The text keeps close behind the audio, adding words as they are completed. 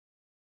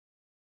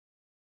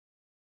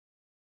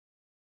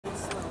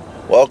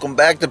Welcome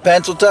back to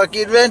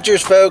Pennsyltucky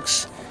Adventures,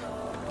 folks.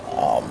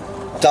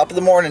 Top of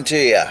the morning to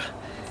you.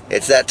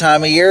 It's that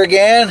time of year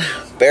again.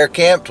 Bear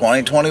Camp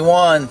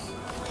 2021.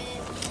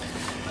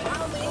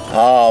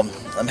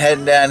 I'm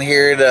heading down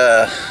here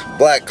to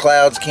Black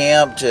Clouds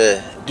Camp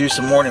to do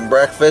some morning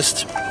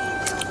breakfast.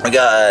 I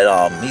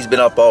got he's been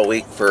up all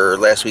week for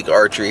last week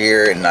archery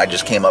here, and I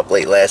just came up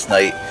late last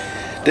night.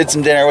 Did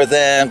some dinner with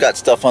them, got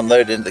stuff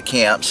unloaded into the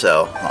camp,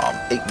 so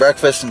ate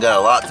breakfast and got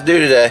a lot to do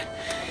today.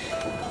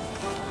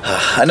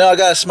 I know I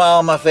got a smile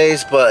on my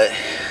face, but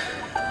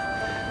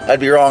I'd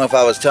be wrong if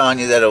I was telling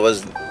you that it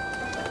was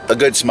a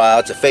good smile.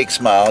 It's a fake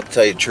smile, to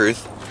tell you the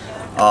truth.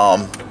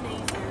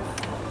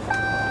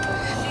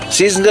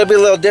 Season's gonna be a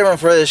little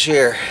different for this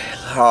year.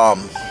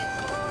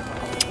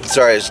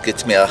 Sorry, this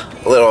gets me a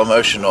little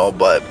emotional,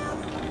 but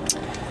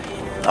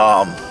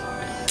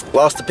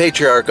lost the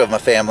patriarch of my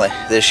family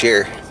this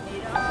year.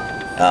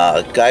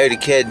 Coyote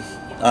Kid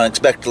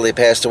unexpectedly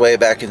passed away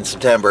back in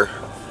September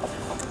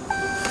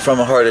from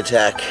a heart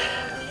attack.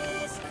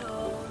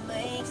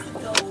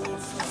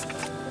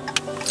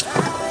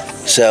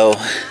 So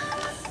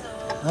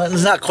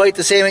it's not quite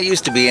the same it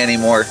used to be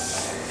anymore,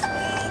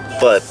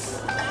 but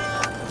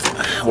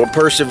we'll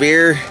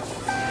persevere.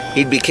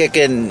 He'd be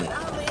kicking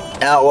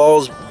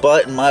Outlaw's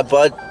butt and my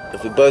butt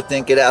if we both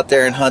didn't get out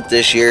there and hunt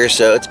this year,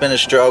 so it's been a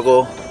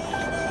struggle.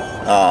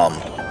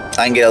 I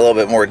can get a little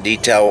bit more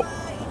detail,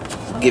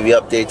 give you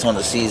updates on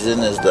the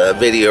season as the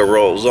video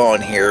rolls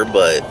on here,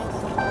 but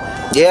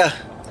yeah.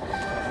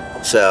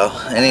 So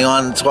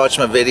anyone that's watched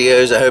my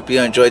videos, I hope you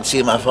enjoyed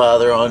seeing my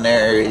father on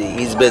there.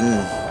 He's been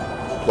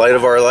light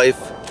of our life,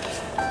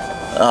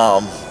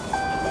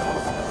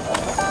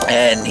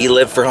 and he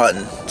lived for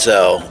hunting,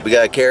 so we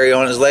got to carry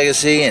on his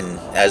legacy, and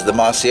as the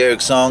Mossy Oak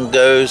song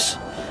goes,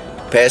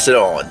 pass it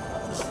on.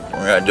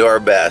 We're going to do our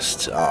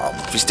best.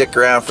 If you stick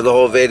around for the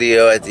whole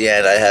video, at the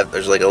end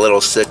there's like a little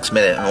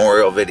 6-minute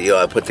memorial video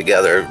I put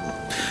together,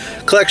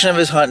 collection of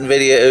his hunting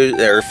videos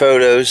or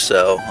photos,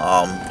 so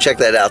check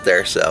that out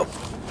there. So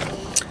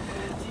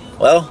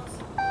well,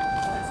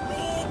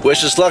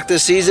 wish us luck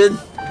this season.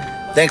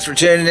 Thanks for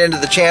tuning into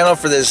the channel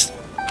for this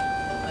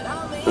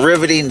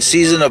riveting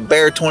season of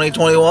Bear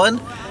 2021.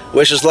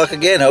 Wish us luck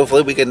again.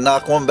 Hopefully we can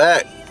knock one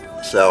back.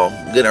 So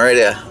I'm getting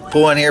ready to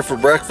pull in here for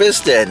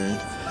breakfast, and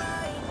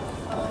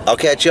I'll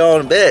catch y'all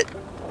in a bit.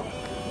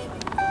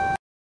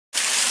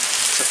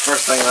 That's the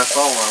first thing I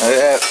saw.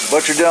 Yeah,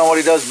 Butcher doing what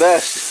he does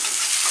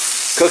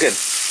best. Cooking.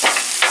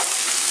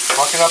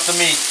 Fucking up the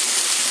meat.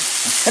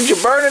 Did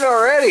you burn it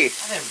already?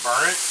 I didn't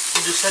burn it. You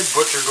just said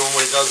Butcher doing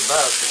what he does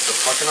best. It's the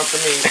fucking up the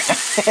meat.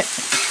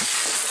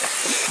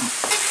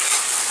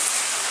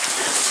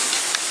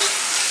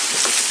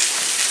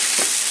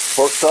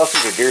 Pork sausage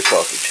or deer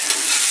sausage?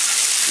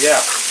 Yeah.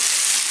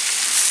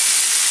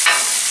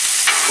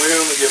 We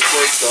only get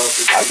pork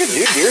sausage. I could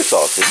do deer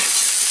sausage.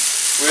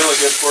 We only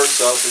get pork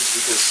sausage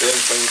because Sam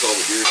cleans all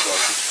the deer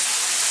sausage.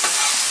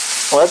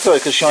 Well, that's why,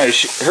 because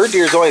her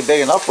deer's only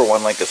big enough for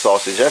one link of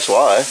sausage. That's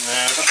why. Nah,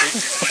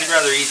 she'd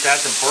rather eat that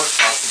than pork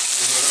sausage.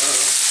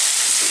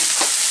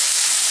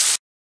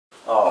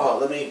 Oh,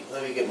 let me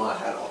get my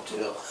hat on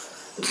too.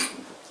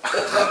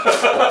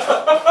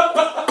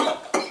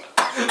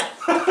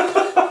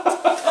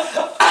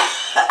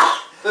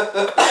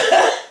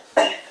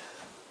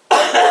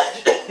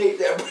 Eat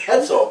that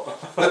pretzel.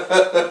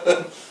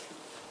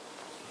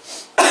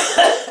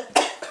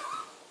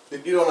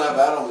 You don't have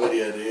that on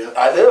video, do you?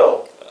 I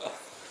do.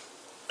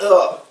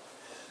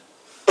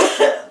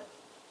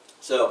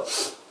 So,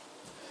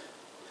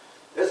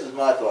 this is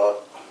my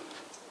thought.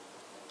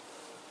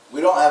 We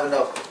don't have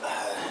enough.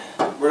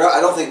 I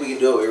don't think we can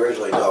do what we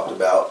originally talked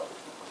about.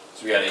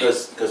 So we got 8.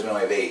 Because we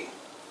only have 8.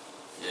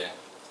 Yeah.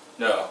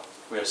 No,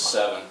 we have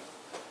 7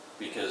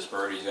 because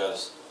Birdie's got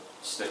to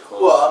stick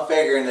close. Well, I'm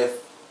figuring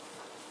if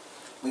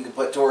we could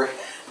put Tori,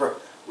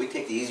 we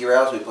take the easy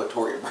routes. We put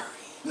Tori and Birdie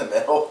in the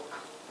middle.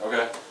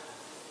 Okay.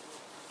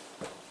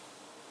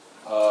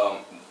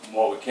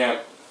 Well, we can't.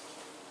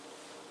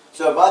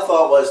 So my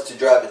thought was to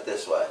drive it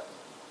this way,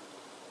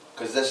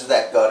 because this is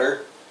that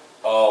gutter.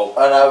 Oh.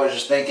 And I was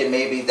just thinking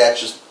maybe that's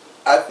just.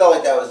 I felt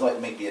like that was like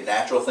maybe a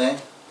natural thing,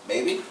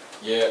 maybe.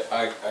 Yeah,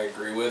 I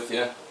agree with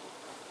you.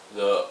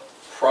 The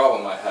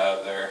problem I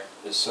have there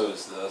is so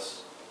is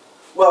this.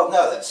 Well,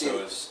 no, that's So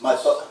is my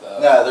this, thought.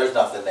 No, there's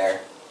nothing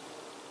there.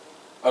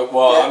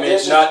 Well, Yeah, I mean,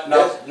 this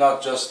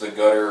not just the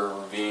gutter or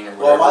ravine or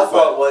Well, whatever. my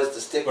thought was to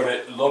stick. But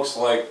it looks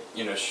like,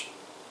 you know,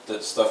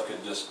 that stuff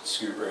could just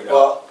scoot right up.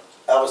 Well,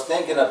 I was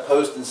thinking of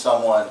posting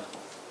someone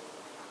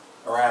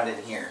around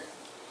in here.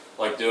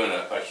 Like doing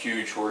a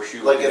huge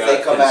horseshoe. Like if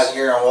they come out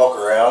here and walk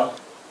around.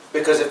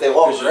 Because if they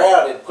walk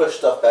around and push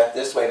stuff back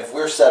this way, and if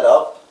we're set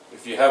up.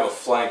 If you have a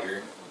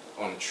flanker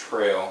on a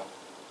trail,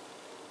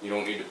 you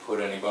don't need to put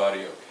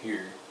anybody up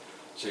here.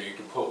 So you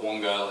can put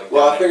one guy like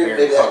down in here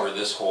and cover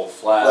this whole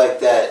flat. Like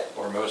that.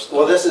 Or most of it.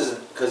 Well, this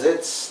isn't, because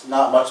it's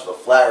not much of a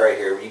flat right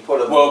here. When you put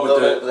a little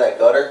bit of that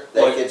gutter,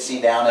 they like, can see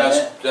down in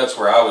it. That's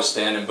where I was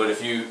standing, but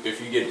if you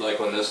get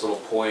like on this little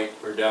point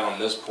or down on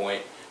this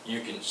point, you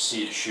can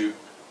see the chute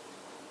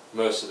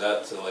most of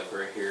that to like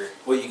right here.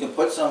 Well, you can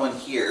put someone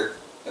here,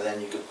 and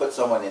then you could put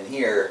someone in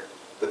here,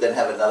 but then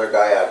have another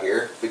guy out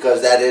here,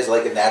 because that is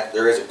like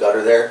there is a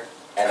gutter there,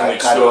 and I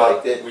kind of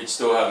liked it. We'd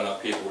still have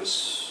enough people to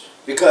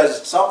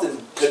because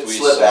something could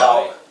slip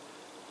out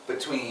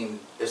between,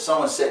 if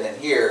someone's sitting in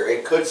here,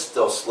 it could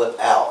still slip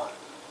out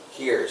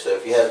here. So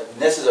if you have,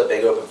 and this is a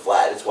big open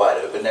flat, it's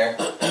wide open there.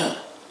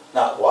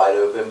 Not wide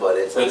open, but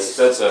it's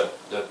that's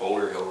that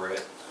boulder hill,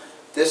 right?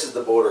 This is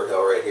the boulder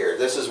hill right here.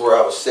 This is where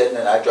I was sitting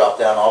and I dropped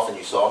down off and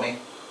you saw me.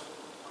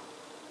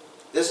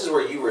 This is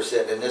where you were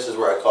sitting and this is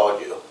where I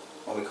called you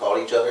when we called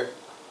each other.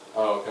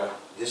 Oh, okay.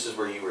 This is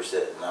where you were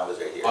sitting and I was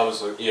right here. I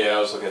was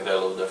looking at that a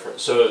little different.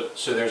 So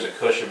there's a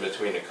cushion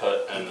between the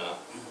cut and the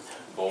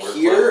boulder.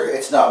 Here,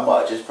 it's not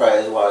much. It's probably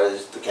as wide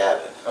as the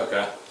cabin.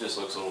 Okay. Just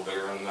looks a little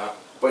bigger than that.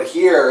 But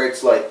here,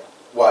 it's like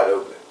wide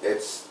open.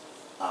 It's,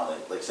 I don't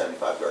know, like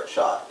 75-yard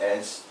shot, and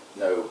it's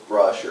no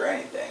brush or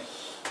anything.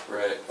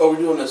 Right. Are we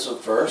doing this one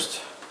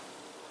first?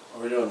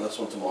 Are we doing this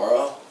one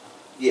tomorrow?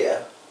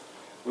 Yeah.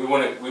 We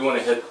want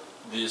to hit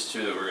these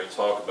two that we're going to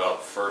talk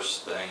about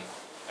first thing,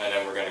 and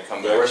then we're going to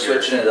come back we're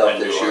here switching it up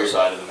and this do year. our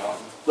side of the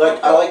mountain.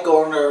 Like, I like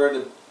going over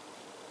to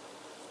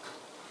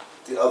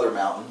the other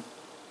mountain,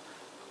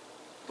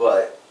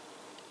 but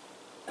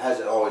it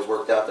hasn't always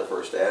worked out the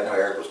first day. I know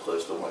Eric was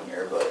close to one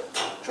year, but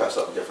try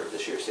something different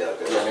this year, see how it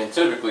goes. Yeah, I mean,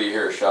 typically you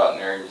hear a shot in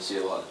there and you see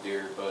a lot of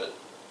deer, but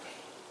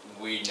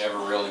we never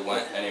really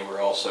went anywhere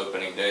else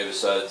opening day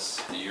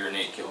besides the year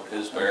Nate killed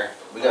his bear.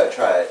 We gotta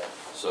try it.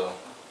 So,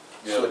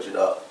 switch it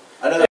up.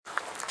 I know.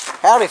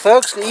 Howdy,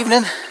 folks. Good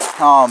evening.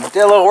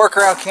 Did a little work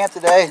around camp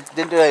today.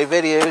 Didn't do any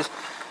videos.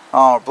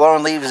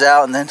 Blowing leaves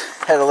out, and then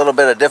had a little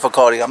bit of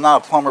difficulty. I'm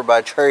not a plumber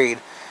by trade,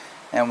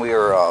 and we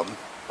were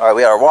alright.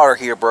 We had our water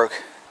heater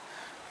broke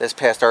this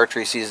past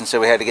archery season, so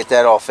we had to get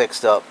that all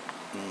fixed up,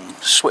 and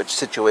switch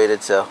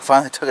situated. So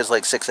finally took us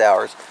like 6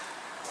 hours.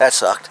 That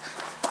sucked.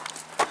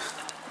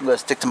 I'm gonna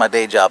stick to my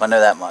day job. I know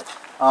that much.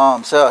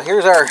 So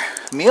here's our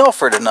meal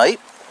for tonight.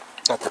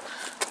 Got the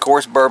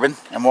course bourbon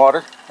and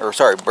water, or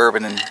sorry,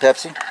 bourbon and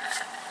Pepsi.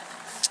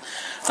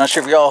 Not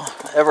sure if y'all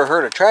ever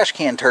heard of trash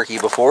can turkey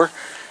before,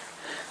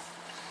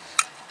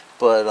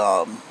 but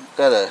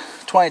got a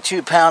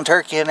 22-pound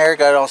turkey in there.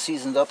 Got it all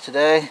seasoned up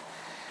today.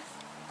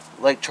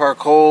 Like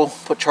charcoal,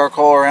 put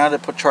charcoal around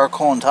it, put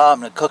charcoal on top,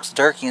 and it cooks the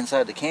turkey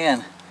inside the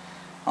can.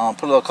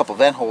 Put a couple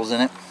vent holes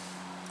in it,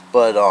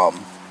 but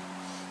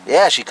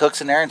yeah, she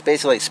cooks in there and it's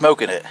basically like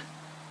smoking it.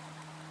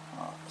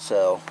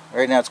 So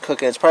right now it's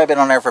cooking. It's probably been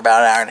on there for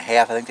about an hour and a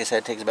half. I think they said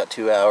it takes about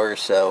 2 hours.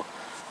 So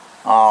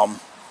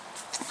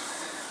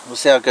we'll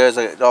see how it goes.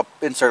 I'll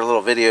insert a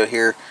little video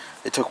here.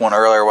 They took one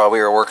earlier while we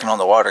were working on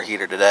the water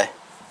heater today,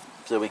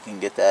 so we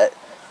can get that.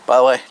 By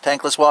the way,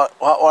 tankless hot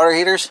water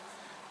heaters,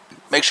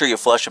 make sure you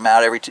flush them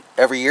out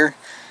every year,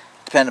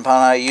 depending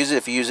upon how you use it.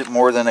 If you use it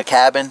more than a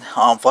cabin,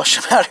 flush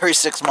them out every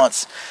 6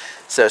 months.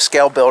 So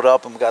scale built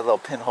up and we got a little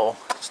pinhole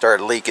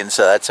started leaking,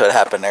 so that's what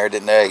happened there.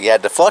 Didn't know you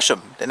had to flush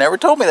them. They never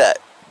told me that.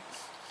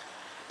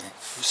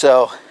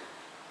 So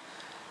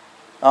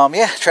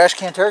yeah, trash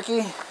can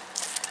turkey.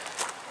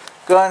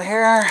 Go in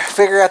here,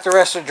 figure out the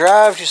rest of the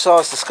drives. You saw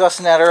us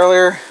discussing that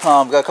earlier.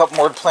 Got a couple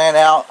more to plan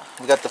out.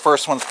 We got the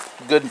first one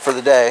good for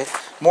the day,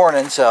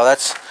 morning. So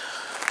that's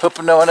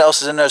hoping no one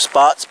else is in those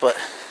spots, but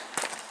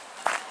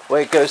the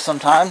way it goes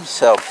sometimes.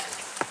 So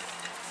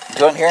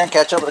go in here and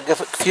catch up with a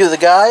few of the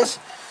guys,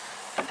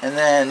 and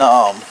then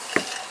I'll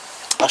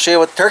show you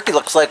what the turkey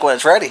looks like when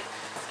it's ready.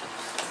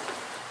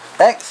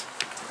 Thanks.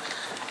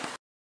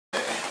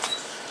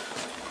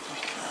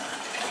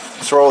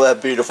 Let's roll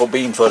that beautiful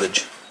bean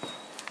footage.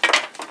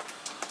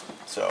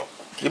 So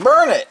you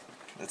burn it.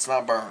 It's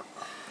not burnt.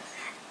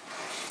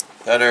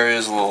 That area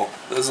is a little.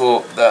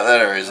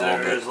 That area is a little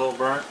bit. That is a little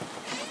burnt.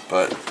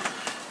 But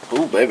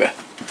ooh, baby,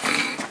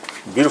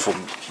 beautiful.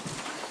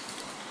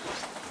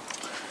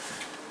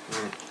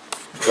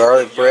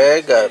 Garlic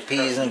bread. Got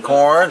peas and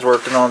corns.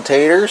 Working on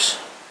taters.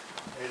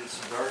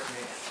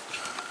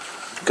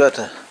 Got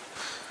the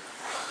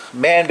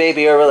man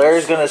baby over there.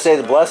 He's gonna say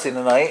the blessing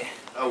tonight.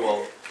 oh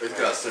well, it's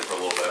got to sit for a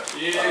little bit.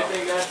 You need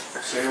anything, guys?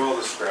 Save all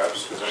the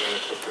scraps because I'm gonna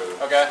cook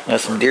the. Okay. Got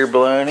some deer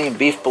bologna and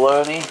beef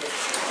bologna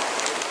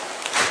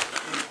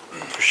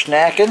for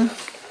snacking.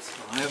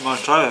 I have my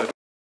tire.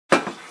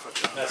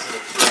 That's the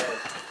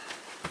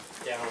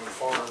down on the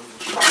farm.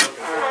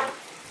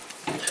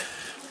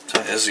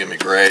 This is gonna be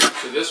great.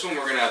 So this one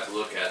we're gonna have to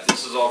look at.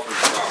 This is all from the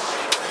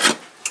property.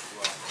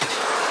 Well,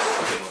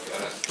 we can look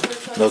at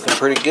it. Looking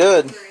pretty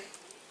good.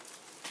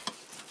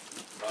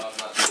 I'm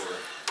not sure,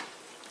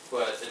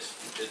 but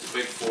it's a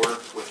big fork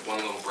with one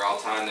little brow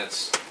tine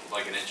that's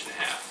like 1.5 inches.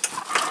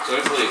 So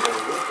hopefully,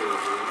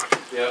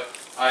 yep.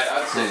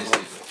 I'd say it's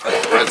decent.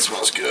 That bread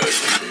smells good.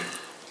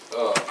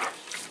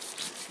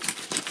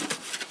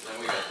 Then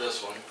we got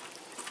this one,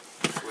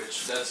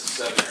 which that's a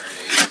 7 or an 8.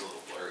 It's a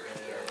little blurry right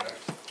there.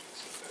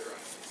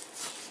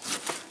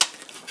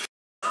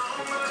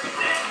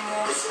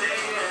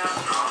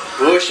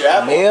 Bush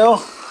apple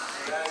meal.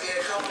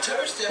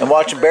 And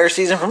watching bear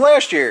season from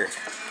last year.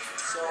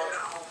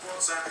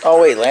 Oh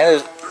wait,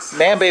 Lana's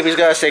man baby's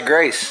gotta say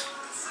grace.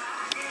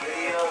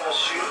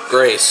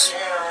 Grace.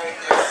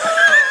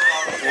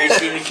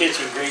 Gracie in the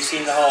kitchen, Gracie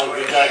in the hall.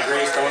 Good God,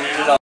 Grace, don't eat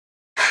it all.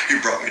 You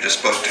brought me this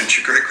boat, didn't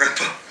you, Great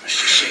Grandpa? Let's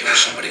just say there's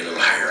somebody a little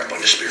higher up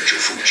on the spiritual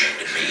food chain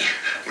than me.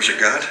 Was it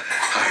God?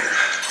 Higher.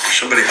 Was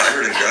somebody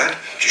higher than God?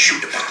 Just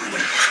shoot the buck,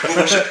 Ruben. Who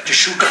was it? Just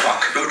shoot the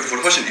buck. No, if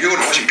it wasn't you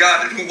and it wasn't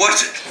God, then who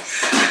was it?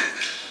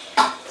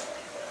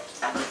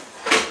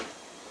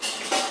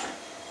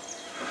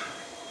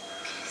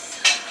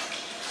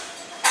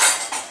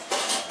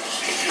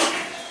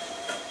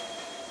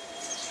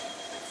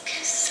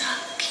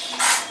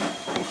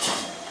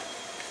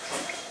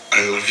 I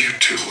love you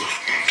too,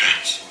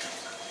 Wolfmountains.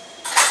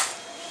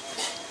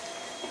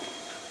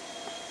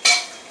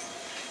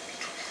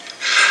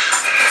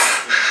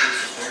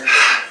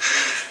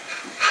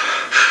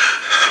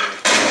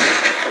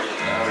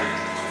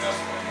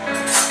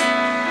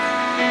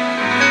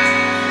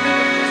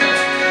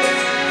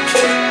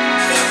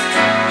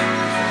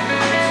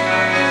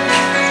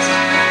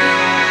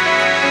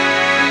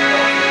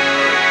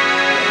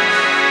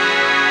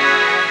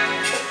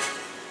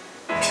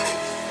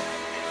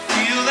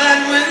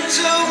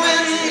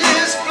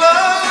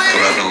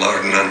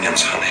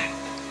 Onions, honey.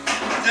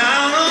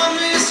 Down on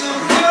me so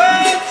good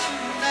tonight.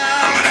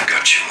 I'm gonna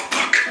cut you a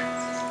buck.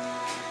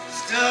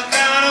 Stuck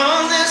out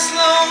on this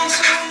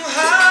lonesome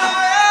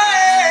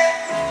highway.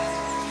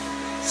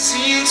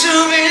 Seem to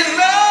be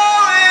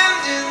low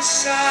end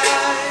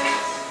inside.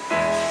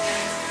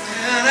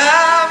 And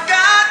I've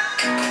got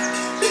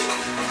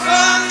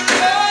one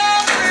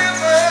more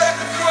river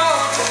to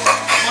cross,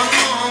 one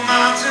more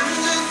mountain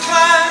to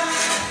climb,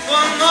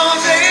 one more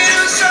day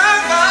to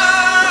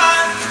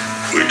survive.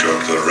 We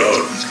took the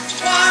road.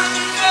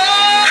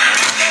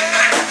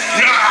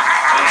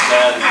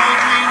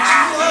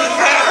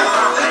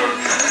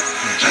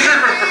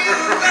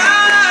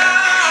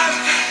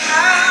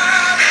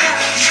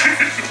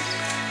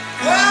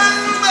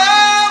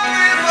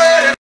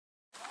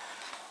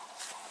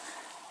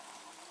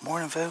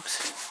 Morning,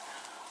 folks.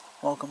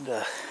 Welcome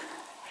to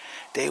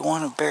day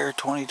one of Bear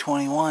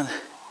 2021.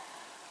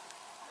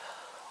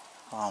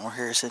 We're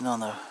here sitting on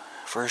the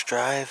first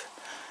drive.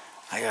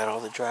 I got all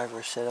the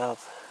drivers set up.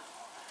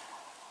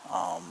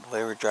 The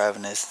way we're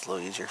driving this is a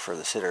little easier for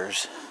the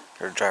sitters.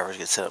 Or drivers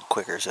get set up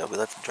quicker, so we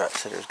let the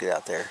sitters get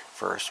out there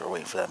first. We're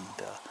waiting for them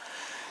to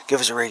give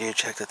us a radio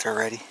check that they're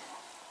ready.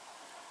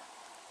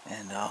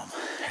 And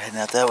heading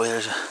out that way,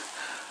 there's a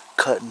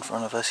cut in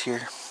front of us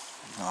here.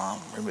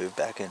 Removed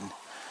back in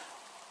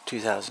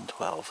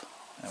 2012.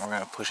 And we're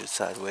going to push it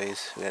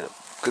sideways. We had a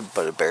good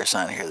bit of bear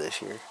sign here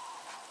this year.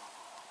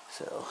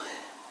 So,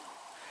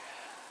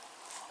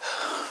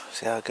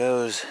 see how it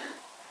goes.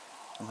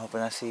 I'm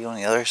hoping I see you on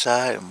the other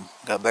side.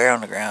 Got bear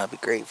on the ground.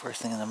 It'd be great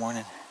first thing in the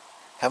morning.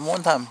 Happened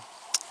one time.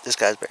 This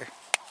guy's bear.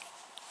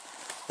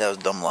 That was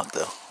dumb luck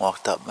though.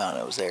 Walked up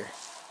mountain, it was there.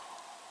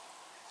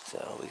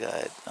 So we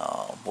got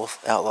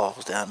wolf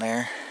outlaws down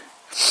there.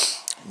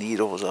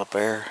 Needle was up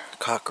there.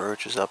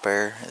 Cockroach was up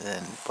there. And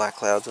then black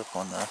clouds up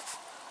on the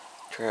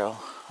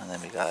trail. And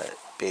then we got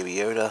Baby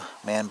Yoda,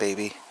 Man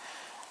Baby,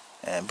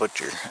 and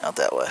Butcher out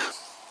that way.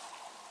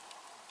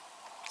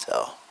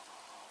 So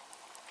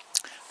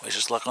wish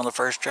us luck on the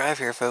first drive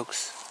here,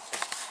 folks.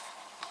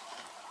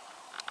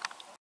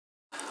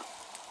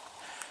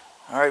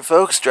 Alright,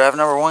 folks, drive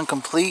number one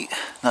complete.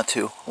 Not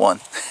two, one.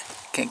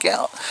 Can't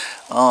count.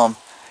 No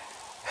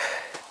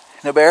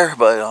bear,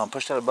 but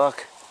pushed out a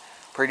buck.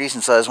 Pretty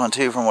decent sized one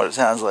too, from what it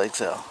sounds like.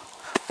 So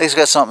I think it's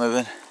got something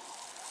moving.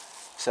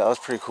 So that was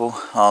pretty cool.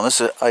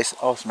 This is an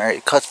awesome area.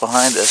 It cuts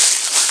behind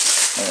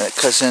us, and it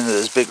cuts into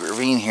this big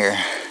ravine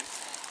here.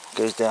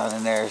 Goes down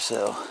in there,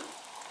 so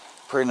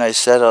pretty nice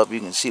setup. You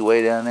can see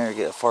way down there,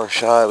 get a far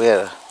shot. We had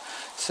a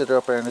sitter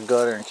up there in the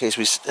gutter in case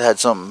we had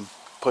something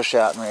pushed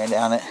out and ran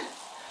down it.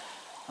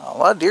 A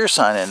lot of deer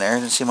sign in there.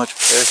 Didn't see much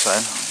bear sign.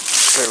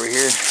 Let's go over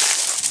here.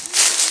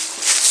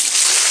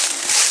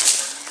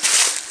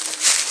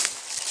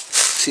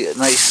 See a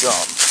nice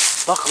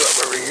buck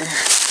rub over here.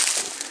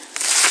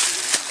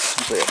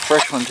 Looks like a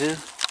fresh one too.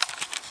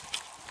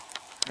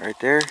 Right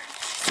there.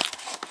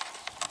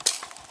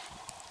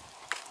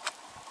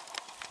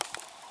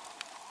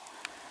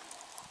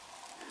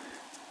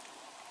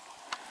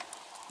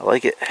 I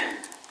like it.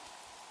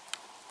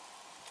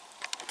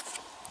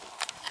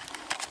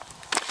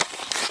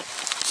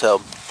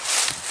 So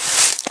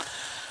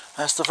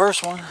that's the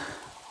first one.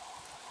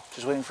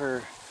 Just waiting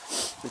for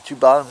the two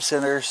bottom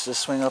centers to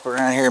swing up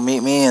around here and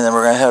meet me, and then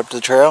we're gonna head up to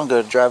the trail and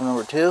go to drive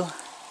number two.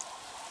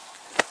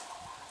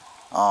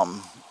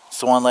 It's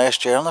the one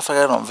last year. I don't know if I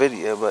got it on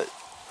video, but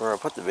or I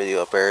put the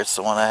video up there. It's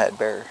the one I had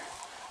bear,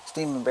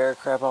 steaming bear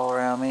crap all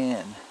around me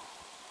and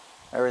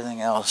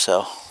everything else.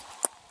 So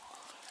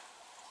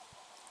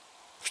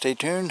stay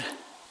tuned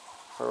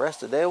for the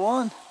rest of day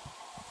one.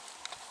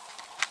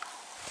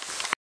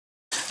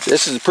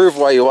 This is proof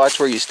why you watch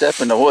where you step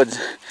in the woods.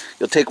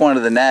 You'll take one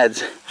of the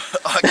nads.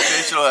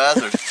 Occupational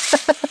hazard.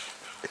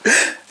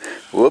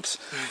 Whoops.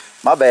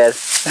 My bad.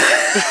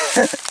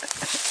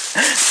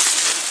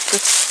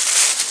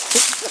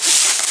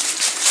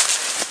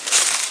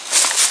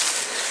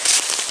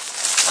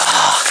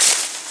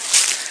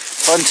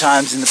 Fun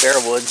times in the Bear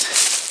Woods.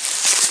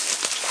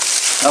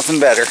 Nothing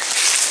better.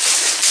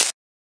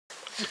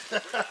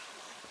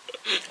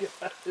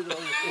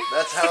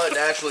 That's how it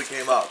naturally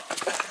came up.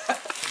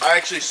 I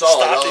actually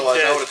saw it,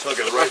 otherwise I would have took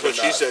it right in the nuts. That's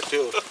what she said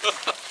too.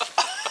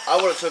 I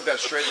would have took that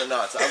straight in the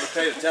nuts. I would have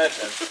paid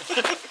attention.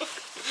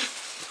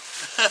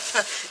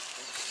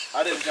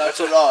 I didn't touch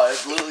it at all.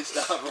 It literally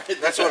stopped right there.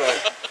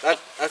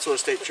 That's what a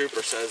state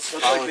trooper says.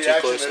 Looks like the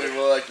action movie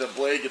where like the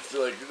blade gets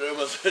like it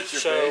almost hits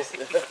your face.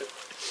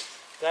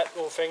 That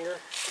little finger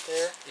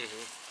there,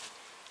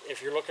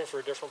 if you're looking for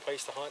a different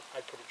place to hunt,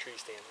 I'd put a tree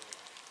stand in there.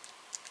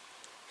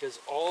 Because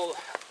all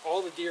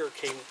the deer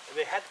came,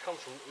 they had to come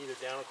from either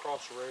down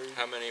across the road.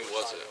 How many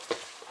was it?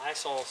 I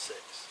saw 6.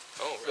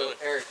 Oh, really?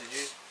 Eric, did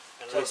you?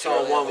 I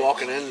saw one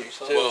walking in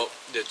too. Well,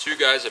 the 2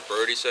 guys that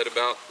Brody said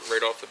about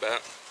right off the bat,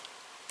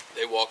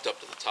 they walked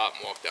up to the top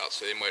and walked out,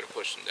 so they might have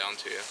pushed them down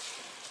to you.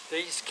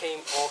 These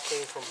all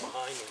came from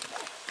behind me,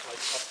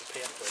 like up the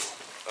pathway.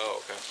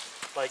 Oh, okay.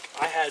 Like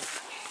I had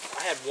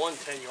one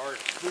 10-yard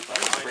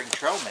Bring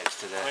trail mix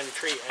to that. behind the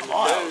tree, and Come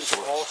on, those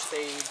Outsource. all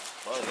stayed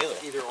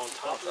either on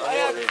top of the I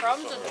got hill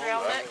crumbs of or trail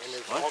on the- mix. And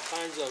there's all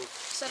kinds of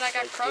Said I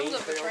got like, crumbs game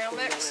of the trail trails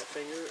coming down mix. that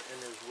finger, and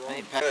there's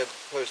Hey, wrong. Pat. I'm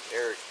gonna post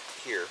Eric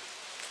here,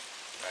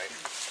 right?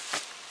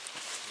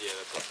 Yeah,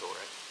 that's uphill,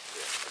 right?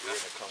 Yeah. We're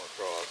gonna come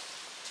across.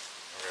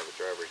 We're gonna have a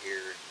driver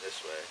here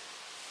this way.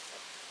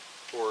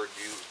 Or do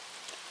you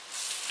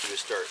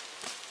just start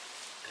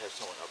have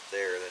someone up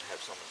there, then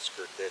have someone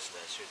skirt this, and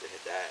then as soon as they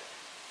hit that.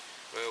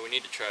 Well, we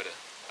need to try to,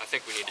 I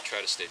think we need to try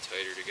to stay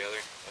tighter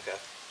together. Okay.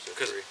 So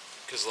Because 3.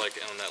 like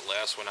on that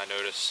last one I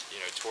noticed, you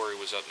know, Tori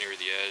was up near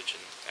the edge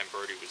and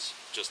Brody was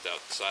just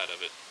outside of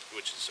it,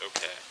 which is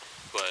okay.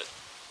 But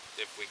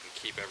if we can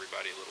keep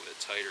everybody a little bit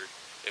tighter,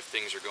 if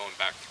things are going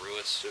back through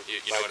us, you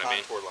know what I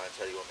mean? Contour lines,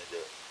 how do you want me to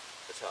do it?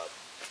 That's how.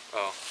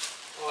 Oh,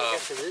 Well, I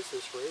guess it is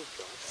this road,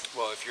 guys.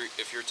 well, if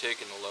you're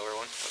taking the lower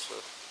one, that's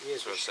what Yeah,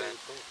 I was saying.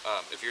 thing.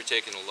 If you're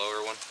taking the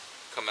lower one,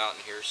 come out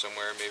in here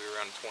somewhere, maybe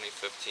around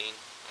 2015,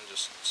 and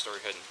just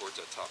start heading towards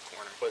that top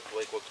corner. But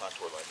like, what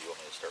contour line do you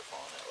want me to start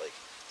following at? Like,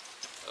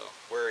 Oh.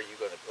 where are you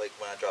gonna, like,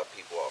 when I drop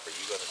people off, are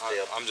you gonna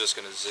stay up I'm just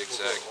gonna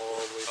zigzag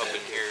all the way up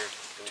in back. here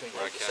between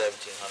where like I the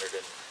can. 1700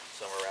 and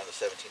somewhere around the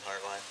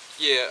 1700 line?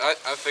 Yeah,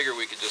 I figure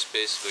we could just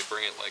basically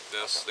bring it like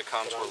this. The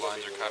contour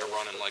lines are kind of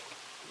running like.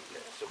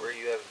 Okay. So where are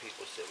you having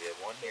people sit? We have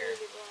one here.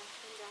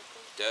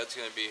 Dad's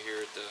gonna be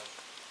here at the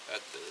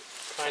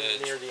Kind of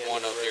edge, near the end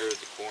one of up the here road.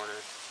 at the corner,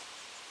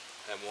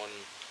 and one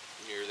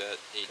near that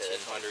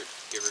 1800,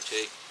 give or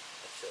take.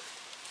 That's it.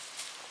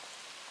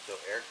 So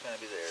Eric's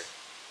gonna be there.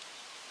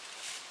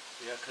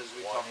 Yeah, because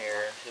we One talked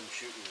here. about him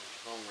shooting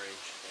long range.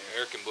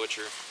 Eric and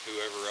Butcher,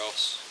 whoever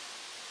else.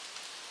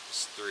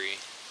 It's 3.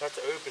 That's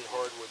open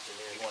hardwoods in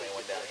there. You want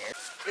anyone down here?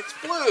 It's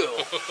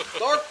blue,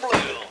 dark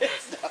blue.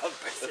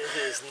 It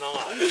is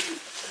not.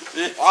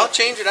 I'll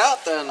change it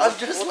out then. I'm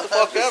just what the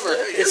fuck ever.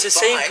 It's the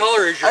same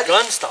color as your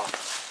gun stock.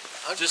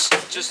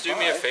 Just do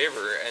me a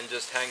favor and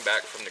just hang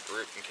back from the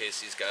group in case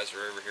these guys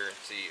are over here and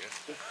see you.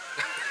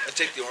 And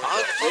take the orange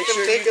I'll off.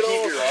 fucking take it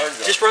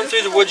off. Just run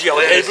through the woods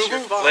yelling, hey boo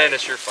boo.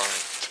 Landis, you're fine.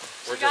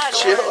 We're just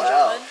Chill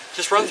out.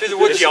 Just run through the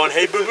woods yelling,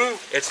 hey boo boo.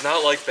 It's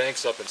not like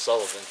Banks up in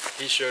Sullivan.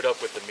 He showed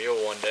up with the mule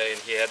one day and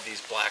he had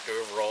these black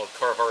overalls,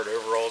 Carhartt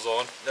overalls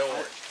on. No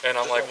orange.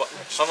 And I'm like, why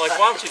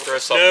don't you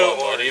throw something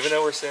No on, orange. even though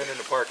we're standing in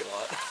the parking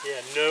lot.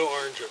 Yeah, no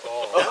orange at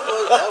all.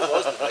 That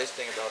was the nice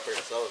thing about Fair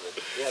Sullivan.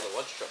 We had a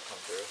lunch truck come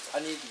through.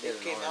 I need to They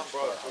get an came out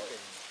and orange. brought freaking.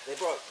 They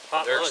brought.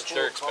 Hot They're lunch.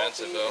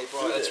 expensive though. They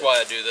brought That's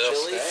why I do this.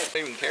 chili. I'm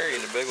even carrying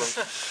the big one.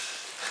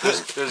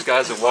 Those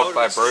guys that walked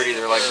by Brody,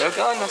 they're like, no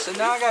gun? I said,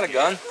 no, I got a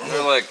gun. And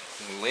they're like,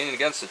 leaning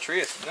against the tree.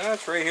 I said, no,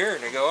 it's right here.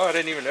 And they go, oh, I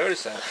didn't even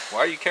notice that.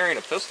 Why are you carrying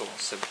a pistol? I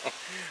said, well,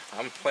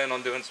 I'm planning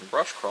on doing some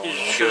brush crawling. You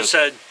And should have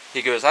said,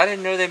 he goes, I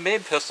didn't know they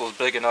made pistols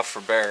big enough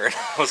for bear. And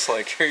I was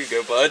like, here you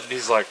go, bud. And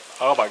he's like,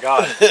 oh my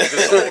God.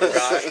 This older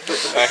guy.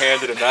 I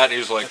handed him that and he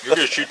was like, you're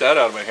going to shoot that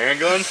out of a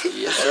handgun?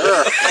 Yes,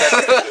 sir.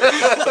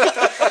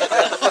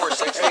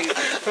 460.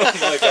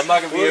 I'm like, I'm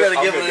not going to be We're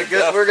gonna give it a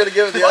good. We're gonna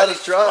give it the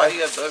honest Why try. do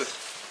you have both?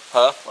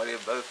 Huh? Why do you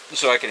have both?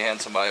 So I can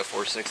hand somebody a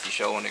 460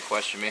 shell when they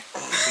question me,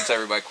 since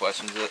everybody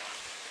questions it.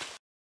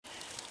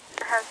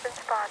 Has been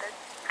spotted.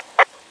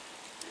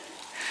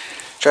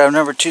 Drive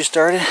number 2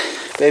 started.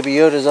 Baby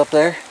Yoda's up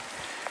there.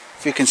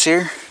 If you can see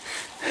her.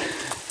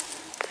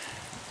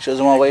 Shows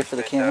them all wait for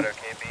the camera.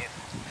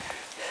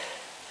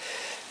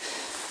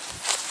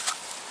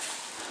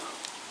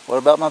 What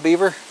about my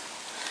beaver?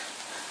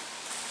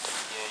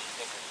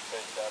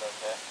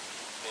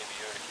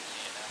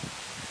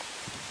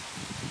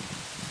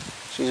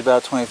 She's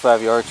about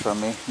 25 yards from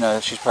me. No,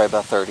 she's probably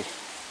about 30.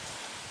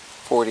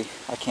 40.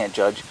 I can't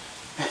judge.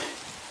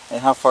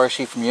 And how far is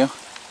she from you? 50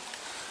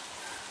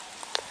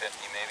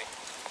 maybe.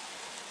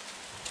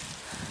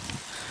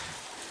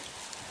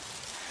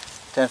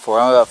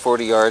 10-4. I'm about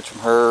 40 yards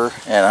from her,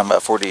 and I'm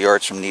about 40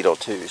 yards from Needle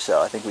too,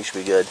 so I think we should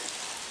be good. Sounds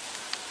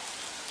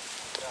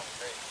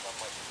great. I'm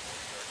like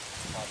 40 yards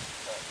top of the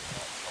cut.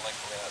 I like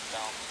the way that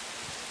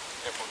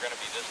if we're going to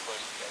be this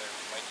close together,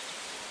 we might just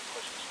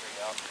push it straight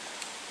out.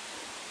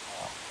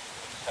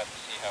 We'll just have to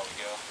see how we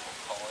go. We'll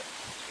call it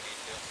if we need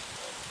to.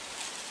 But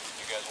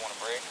you guys want a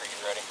break? Are you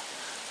ready?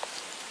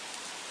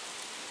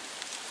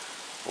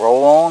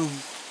 Roll on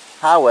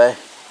highway.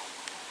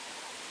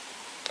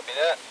 Copy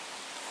that.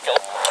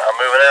 I'm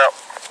moving out.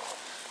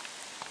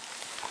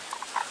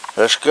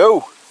 Let's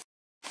go.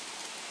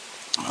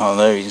 Oh,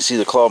 there you can see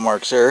the claw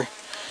marks there.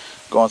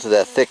 Going through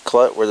that thick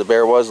cut where the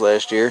bear was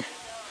last year.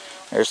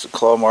 There's the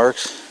claw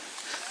marks.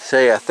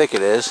 See how thick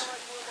it is.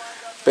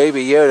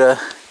 Baby Yoda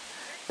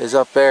is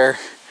up there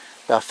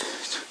about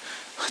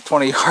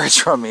 20 yards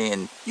from me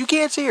and you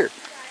can't see her.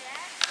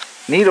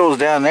 Needle's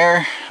down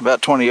there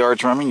about 20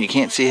 yards from me and you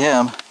can't see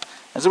him.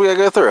 That's what we gotta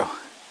go through. I'm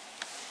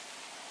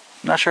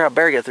not sure how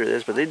bear get through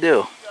this, but they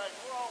do.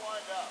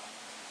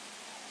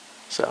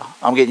 So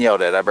I'm getting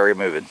yelled at. I better get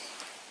moving.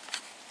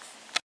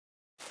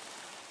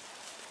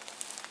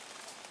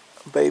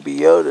 Baby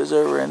Yoda's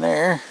over in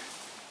there.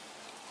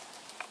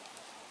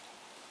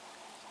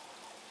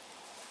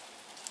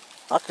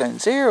 I couldn't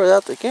see her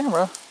without the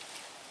camera.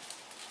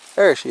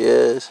 There she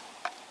is.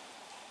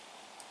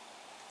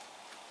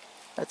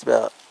 That's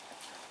about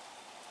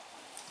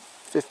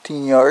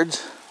 15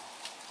 yards.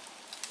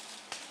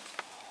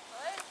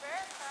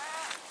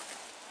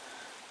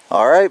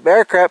 Alright,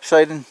 bear crap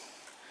sighting.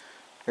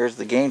 Here's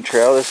the game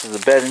trail. This is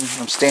the bedding.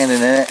 I'm standing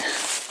in it.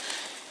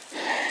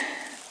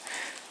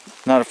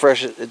 Not a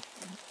fresh,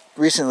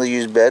 recently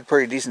used bed.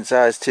 Pretty decent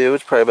size too.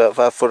 It's probably about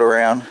 5 foot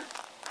around.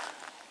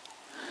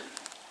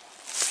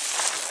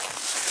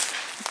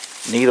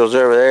 Needles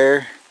over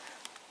there.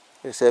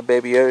 Like I said,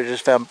 Baby Yoda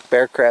just found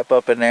bear crap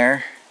up in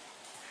there.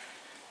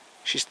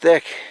 She's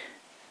thick.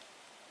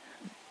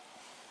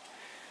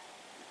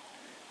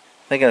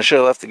 Thinking I should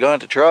have left the gun at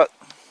the truck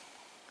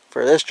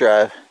for this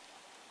drive.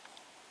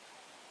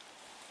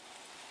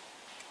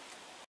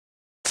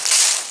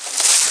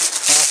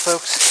 Well,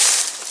 folks,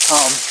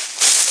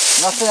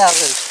 nothing out of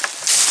this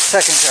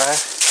second drive.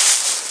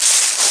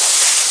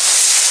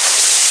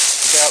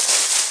 About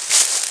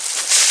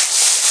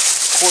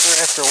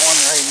 1:15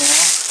 right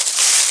now.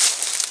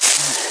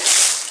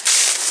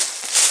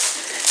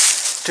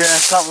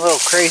 Doing something a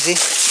little crazy.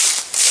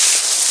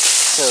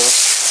 So,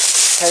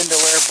 heading to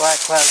where Black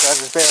Cloud got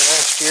his bear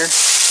last year.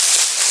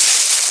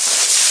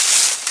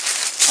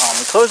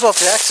 We closed off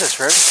the access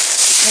road.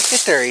 You can't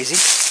get there easy.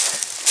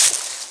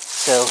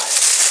 So,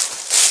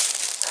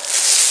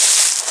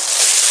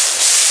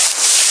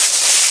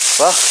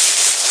 well,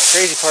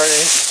 crazy part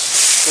is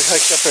we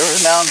hiked up over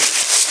the mountain,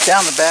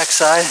 down the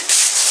backside,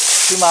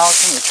 2 miles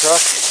from the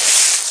truck,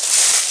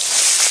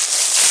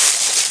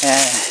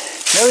 and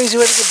no easy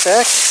way to get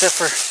back except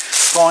for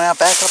going out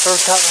back up over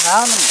top of the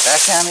mountain and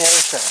back down the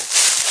other side.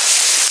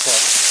 So,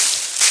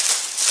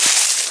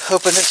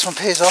 hoping this one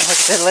pays off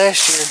like it did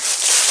last year.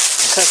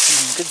 Set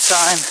some good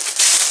sign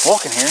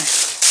walking here.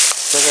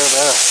 Still got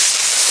about a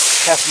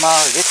half a mile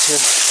to get to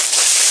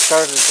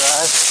start of the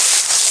drive.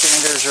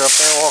 Standers are up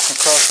there walking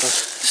across the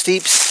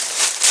steeps.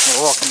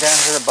 We're walking down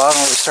here to the bottom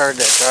where we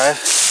started that drive.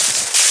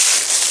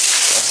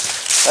 So,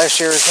 last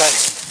year was like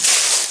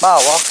a mile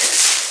walk.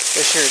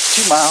 This year it's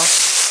 2 miles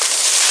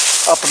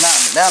up a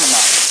mountain and down a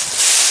mountain.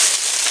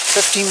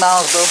 15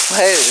 miles both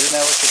ways, isn't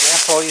that what your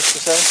grandpa used to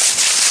say?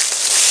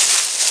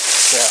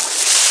 So,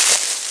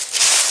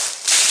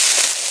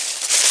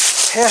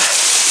 yeah,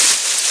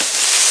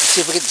 let's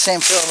see if we get the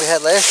same feeling we had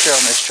last year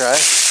on this drive.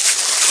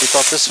 We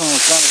thought this one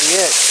was going to be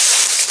it.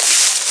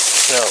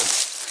 So,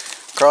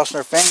 crossing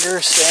our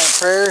fingers, saying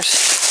prayers,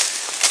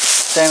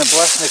 saying a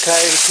blessing to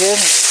Coyote Kid,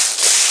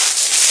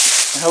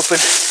 and hoping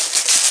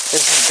this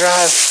is a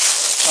drive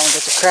someone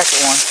gets a crack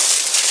at one.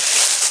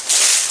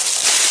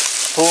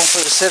 Pulling for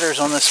the sitters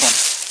on this one.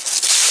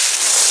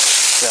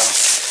 So,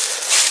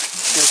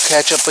 we'll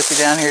catch up with you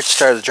down here at the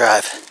start of the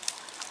drive.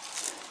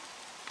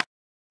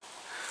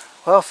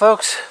 Well,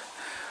 folks,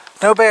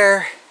 no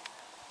bear.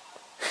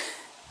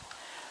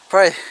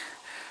 Probably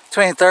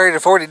between 30 to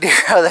 40 deer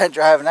out of that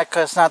drive, and that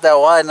cut's not that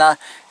wide.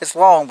 It's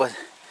long, but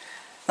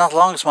not the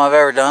longest one I've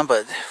ever done,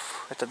 but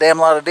it's a damn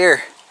lot of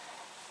deer.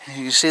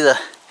 You can see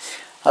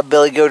I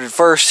belly goated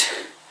first.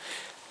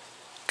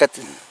 Got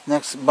the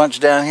next bunch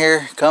down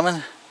here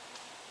coming.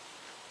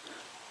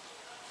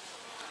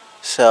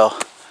 So,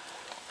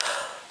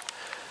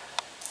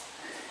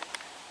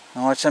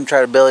 I watched them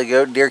try to belly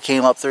goat. Deer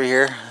came up through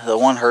here. The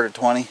one herded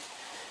 20.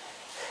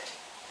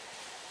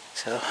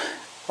 So,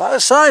 a lot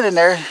of sign in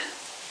there.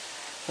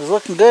 It was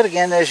looking good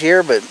again this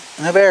year, but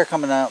no bear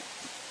coming out.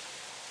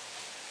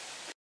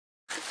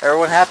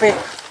 Everyone happy?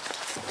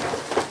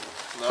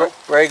 No.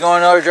 Ready to go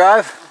on another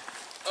drive?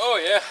 Oh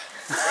yeah.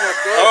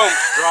 Home.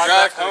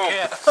 Drive home.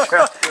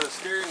 With a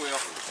steering wheel.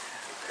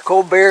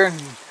 Cold beer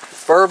and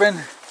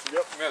bourbon.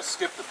 Yep. I'm gonna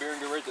skip the beer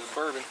and go right to the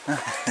bourbon.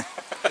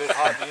 Good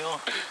hot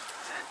meal.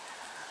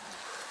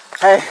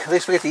 Hey, at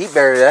least we get to eat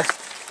bear today.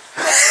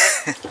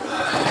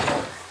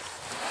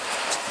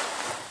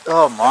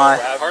 Oh my.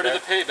 Part of the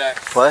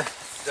payback. What?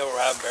 That we're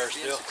having bear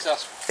stew.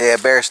 Successful. Yeah,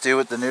 bear stew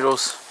with the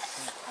noodles.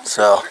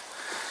 So,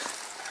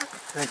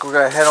 think we're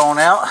gonna head on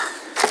out.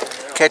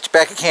 Catch you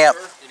back at camp.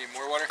 You need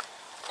more water?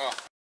 Oh.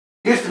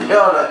 Used to be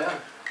able to.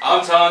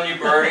 I'm telling you,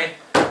 Bernie,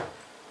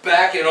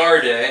 back in our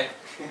day,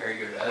 very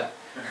good at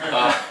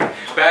that.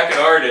 Back in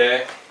our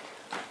day,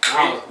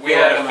 we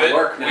had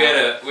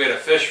a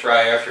fish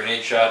fry after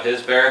Nate shot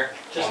his bear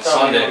on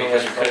Sunday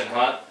because we couldn't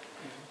hunt.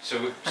 So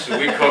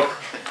we cooked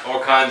all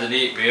kinds of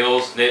neat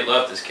meals. Nate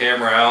left his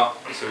camera out,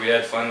 so we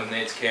had fun with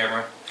Nate's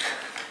camera.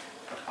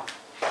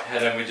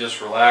 And then we just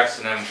relaxed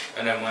and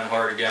then went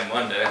hard again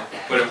Monday.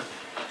 But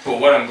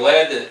what I'm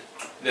glad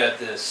that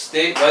the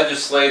state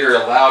legislator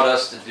allowed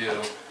us to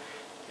do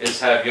is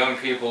have young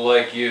people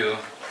like you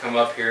come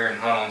up here and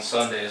hunt on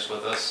Sundays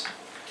with us.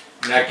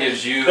 And that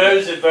gives you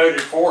those that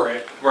voted for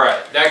it.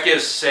 Right. That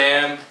gives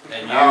Sam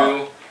and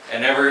you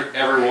and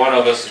every one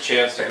of us a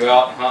chance to go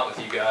out and hunt with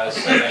you guys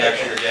an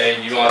extra day,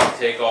 and you don't have to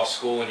take off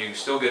school, and you can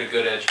still get a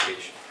good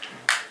education.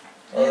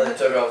 Well, they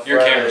took off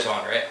Your Friday. camera's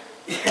on, right?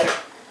 Yeah.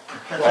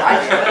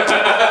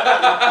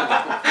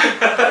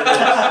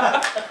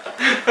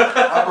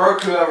 I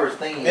broke whoever's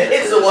thinking.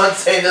 He's the one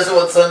saying doesn't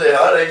want Sunday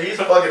hunting. He's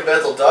fucking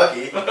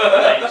Pennsyltucky.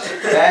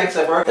 Thanks,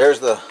 I broke. There's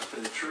the For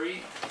the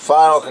tree.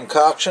 final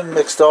concoction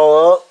mixed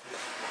all up.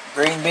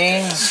 Green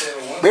beans,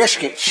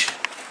 biscuits.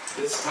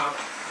 This top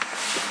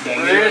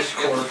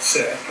cord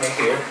set right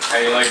here. How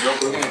you like go?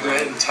 We're gonna go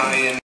ahead and tie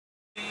in.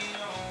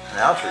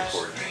 Now it's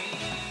recording.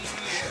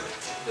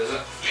 Does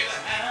it?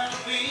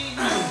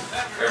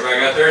 Everybody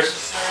got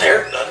theirs?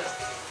 Eric done it.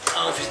 I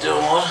don't know if he's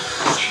doing one.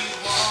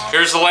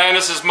 Here's the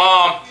Landis'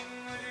 mom.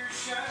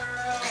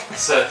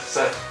 Is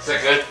that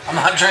good? I'm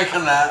not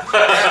drinking that.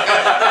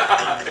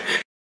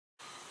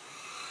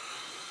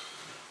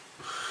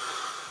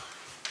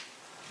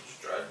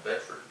 Just drive to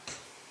Bedford.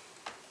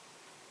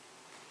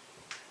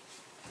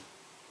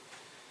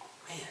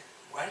 Man,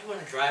 why do you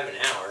want to drive an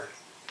hour,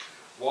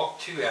 walk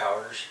 2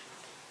 hours,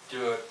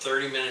 do a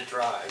 30-minute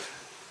drive?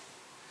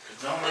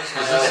 No one's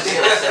I'll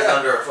sit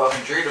under a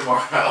fucking tree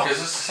tomorrow. Because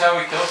this is how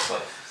we kill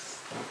stuff.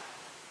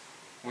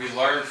 We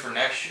learned for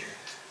next year.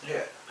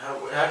 Yeah.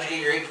 How'd you get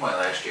your 8-point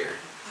last year?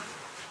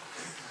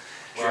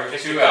 Well, I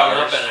picked 2 the gun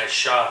hours. up and I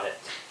shot it.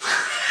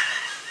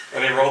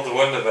 And he rolled the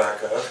window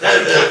back up.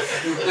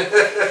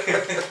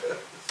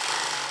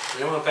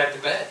 Then went back to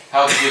bed.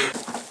 How'd you get?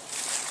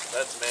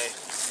 That's me.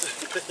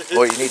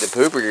 Well, you need to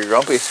poop or you're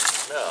grumpy.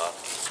 No.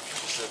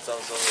 Sits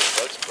on some of the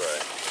bug spray.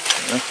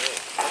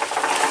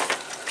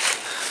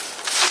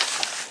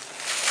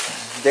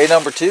 Day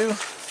number 2.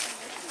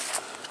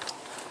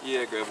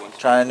 Yeah, grab one.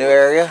 Trying a new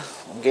area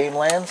on game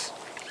lands.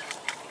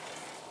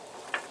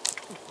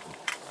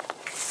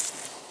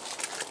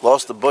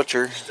 Lost the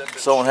butcher.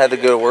 Someone had to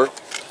go to work.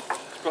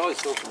 It's probably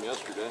still from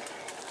yesterday.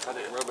 I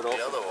didn't rub it off.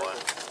 The other one.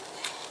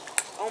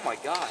 Oh my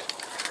god.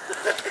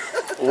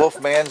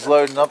 Wolfman's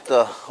loading up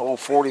the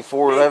old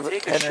 44 Man,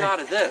 take a shot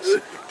of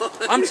this.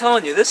 I'm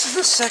telling you, this is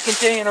the second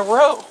day in a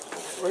row.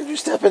 Where'd you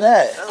stepping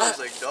at? That looks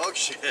like dog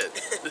shit.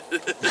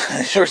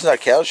 Sure it's not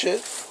cow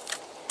shit?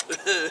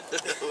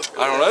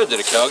 I don't know. Did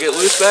a cow get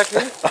loose back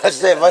there? I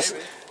said,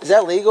 is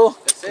that legal?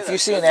 If you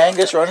see an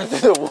Angus running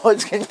through the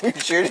woods, can you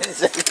shoot it and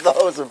say you thought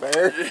it was a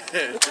bear? You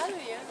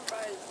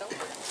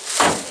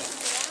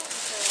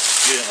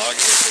didn't log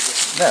it here, did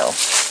you? No.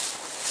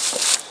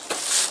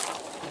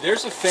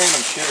 There's a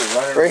phantom shitter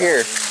running Right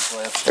here.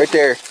 Right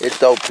there. It's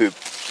dog poop.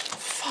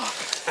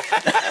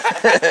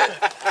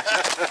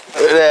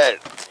 Look at that.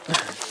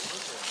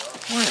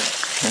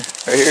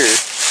 Right here.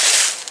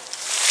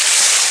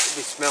 You'll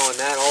be smelling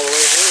that all the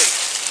way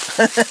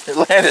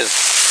home. Landis.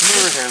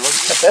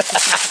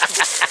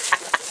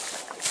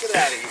 Get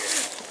out of here.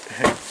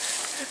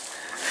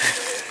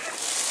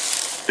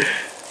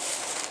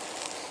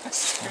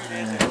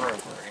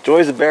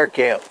 Joys of bear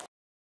camp.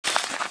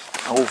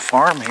 Old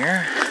farm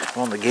here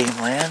on the game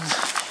lands.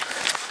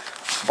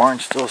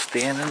 Barn's still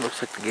standing.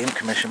 Looks like the game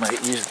commission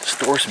might use it to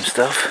store some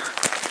stuff.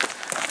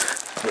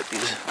 With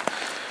these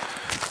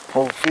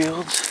whole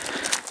fields.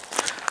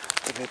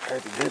 I think they'd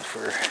probably be good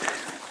for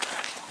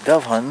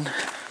dove hunting.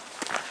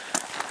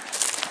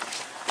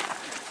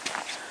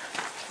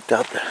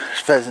 Doubt there's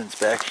pheasants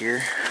back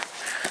here.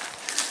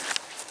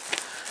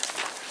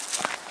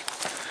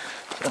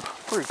 So,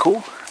 pretty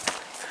cool.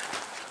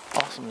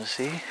 Awesome to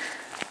see.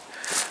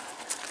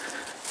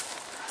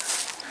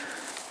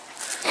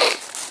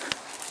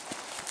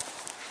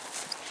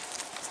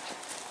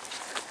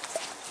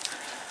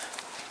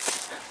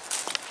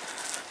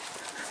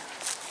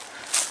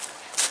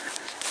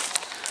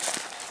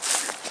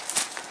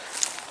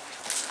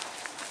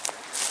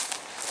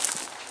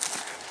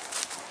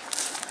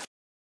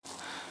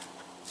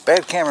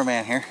 Bad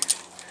cameraman here.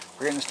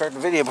 We're going to start the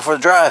video before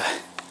the drive.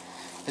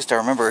 Just to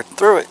remember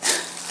through it.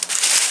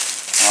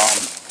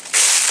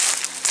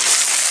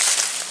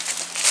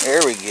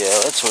 There we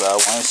go. That's what I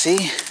want to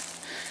see.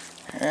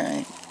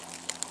 Alright.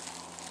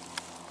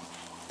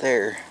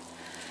 There.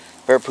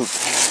 Bear poop.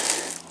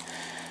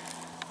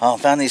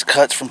 Found these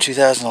cuts from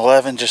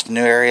 2011. Just a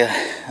new area.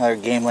 Other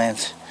game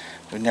lands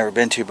we've never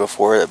been to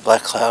before. That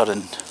Black Cloud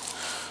and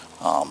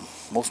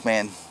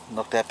Wolfman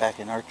looked at back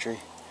in archery.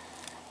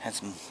 Had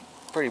some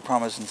pretty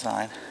promising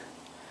sign.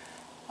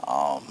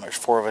 There's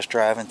 4 of us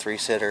driving, 3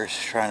 sitters,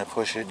 trying to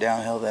push it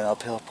downhill, then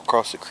uphill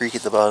across the creek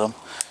at the bottom.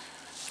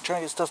 Trying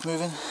to get stuff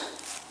moving.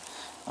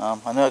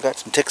 I know I got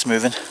some ticks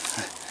moving.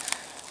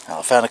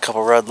 I found a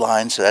couple rud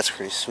lines, so that's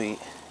pretty sweet.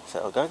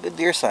 So got a good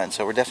deer sign,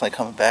 so we're definitely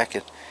coming back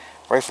at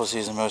rifle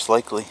season most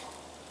likely.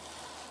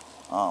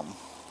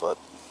 But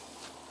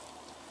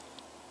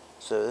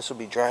so this will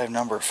be drive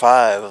number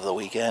 5 of the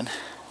weekend.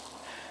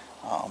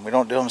 We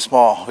don't do them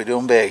small, we do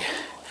them big.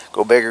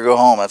 Go big or go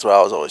home, that's what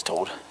I was always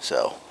told.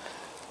 So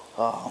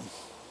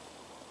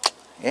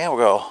yeah,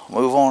 we're gonna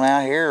move on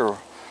out here,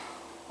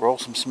 roll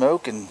some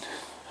smoke, and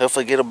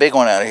hopefully get a big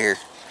one out of here.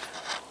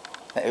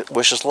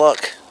 Wish us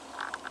luck.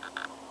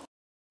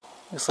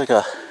 Looks like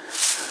a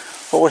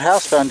old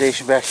house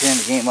foundation back here in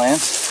the game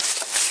lands.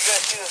 You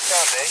guys see this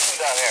foundation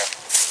down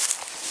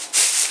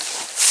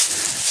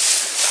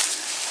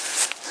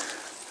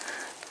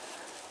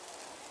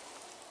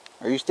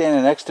here? Are you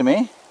standing next to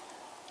me?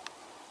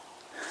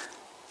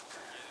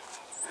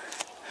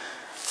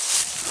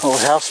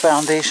 Old house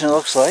foundation, it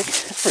looks like.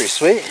 It's pretty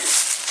sweet.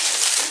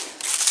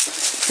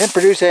 Didn't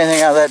produce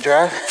anything out of that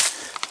drive,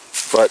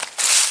 but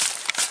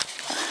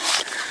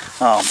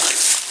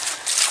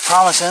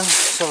promising.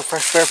 Still the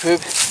fresh bear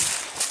poop.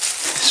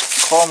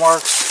 Claw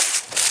marks,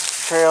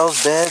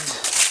 trails, beds.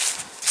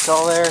 It's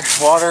all there.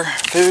 Water,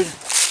 food.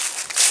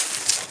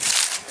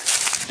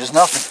 Just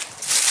nothing.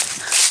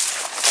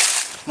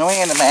 No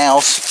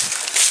animals.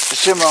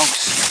 Just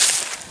chipmunks.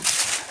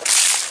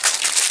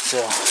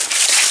 So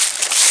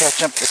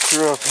catching up the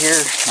crew up here.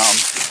 I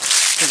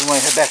think I'm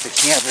going to head back to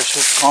camp. They're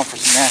supposed to call for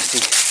some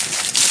nasty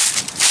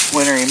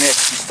wintry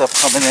mix and stuff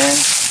coming in.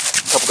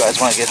 A couple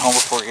guys want to get home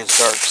before it gets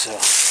dark, so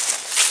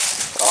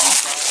a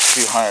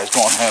few hunters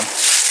going home.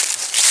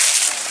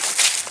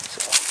 So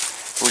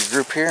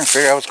regroup here and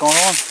figure out what's going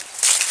on.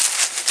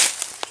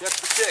 Check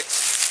the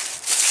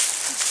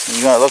ticks.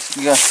 You gotta look.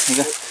 You got.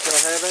 Do I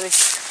have any?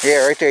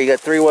 Yeah, right there. You got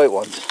 3 white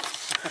ones.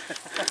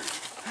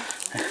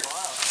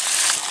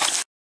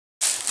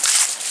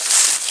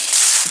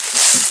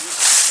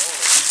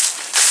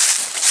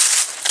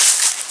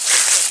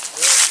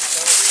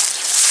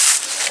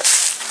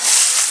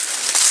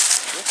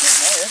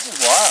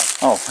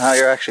 Oh, now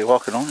you're actually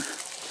walking on it.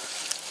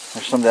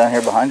 There's some down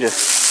here behind you. You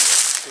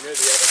know the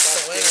other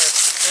side?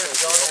 There's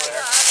John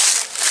Winter.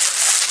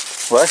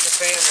 What? The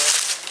family.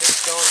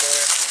 There's John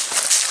Winter.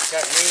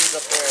 Got means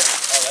up there.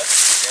 Oh, that's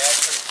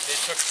they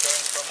took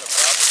stones from the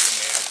property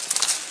and made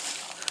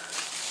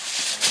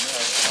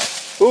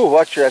it. Ooh,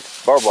 watch your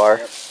barbed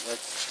wire. Yep,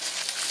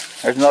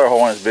 There's another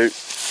hole in his boot.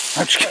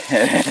 I'm just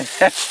kidding.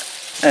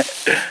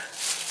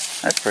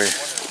 That's pretty.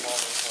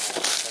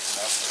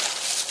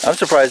 I'm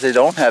surprised they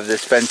don't have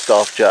this fenced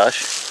off,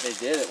 Josh. They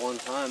did at one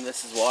time.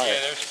 This is why. Yeah,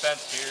 there's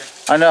fence here.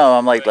 I know.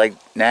 I'm like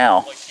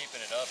now. Like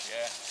keeping it up,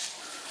 yeah.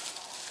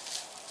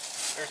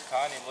 There's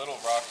tiny little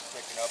rocks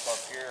sticking up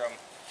here. I'm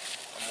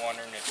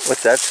wondering if.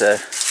 What's that say?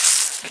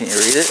 Can you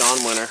read it? John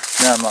Winter.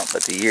 No, I'm not.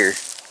 But the year.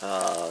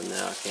 No,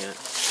 I can't.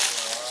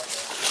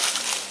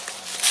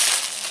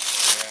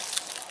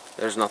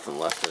 There's nothing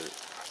left of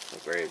the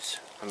graves.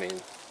 I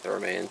mean, the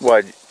remains.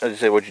 Why? I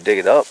just say, would you dig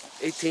it up?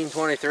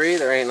 1823.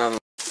 There ain't nothing.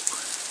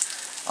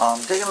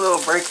 Taking a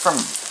little break from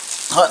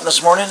hunting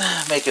this morning,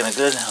 making a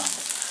good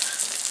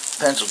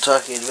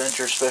Pennsyltucky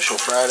Adventure Special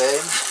fried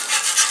egg.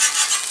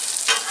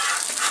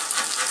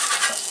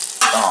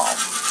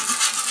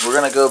 We're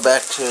gonna go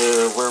back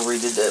to where we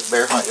did that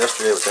bear hunt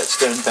yesterday with that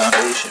stone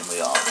foundation. We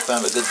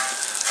found a good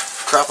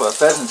crop of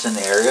pheasants in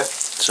the area,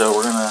 so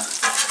we're gonna.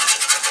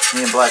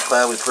 Me and Black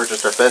Cloud, we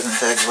purchased our pheasant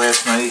tags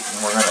last night, and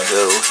we're gonna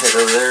go head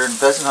over there and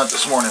pheasant hunt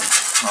this morning.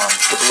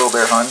 Put a little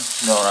bear hunt.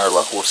 Knowing our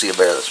luck, we'll see a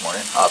bear this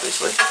morning,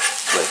 obviously.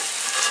 Like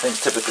things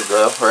typically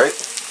go, right?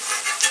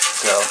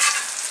 So,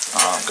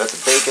 got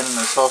the bacon and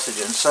the sausage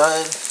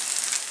inside.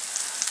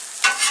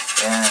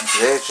 And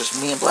today it's just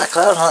me and Black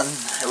Cloud hunting.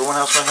 Everyone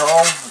else went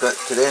home. We got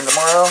today and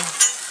tomorrow.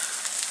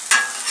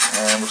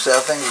 And we'll see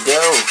how things go.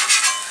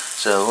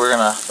 So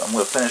I'm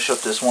gonna finish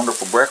up this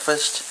wonderful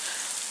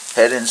breakfast,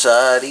 head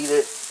inside, eat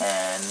it,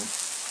 and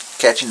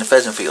catching the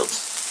pheasant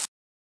fields.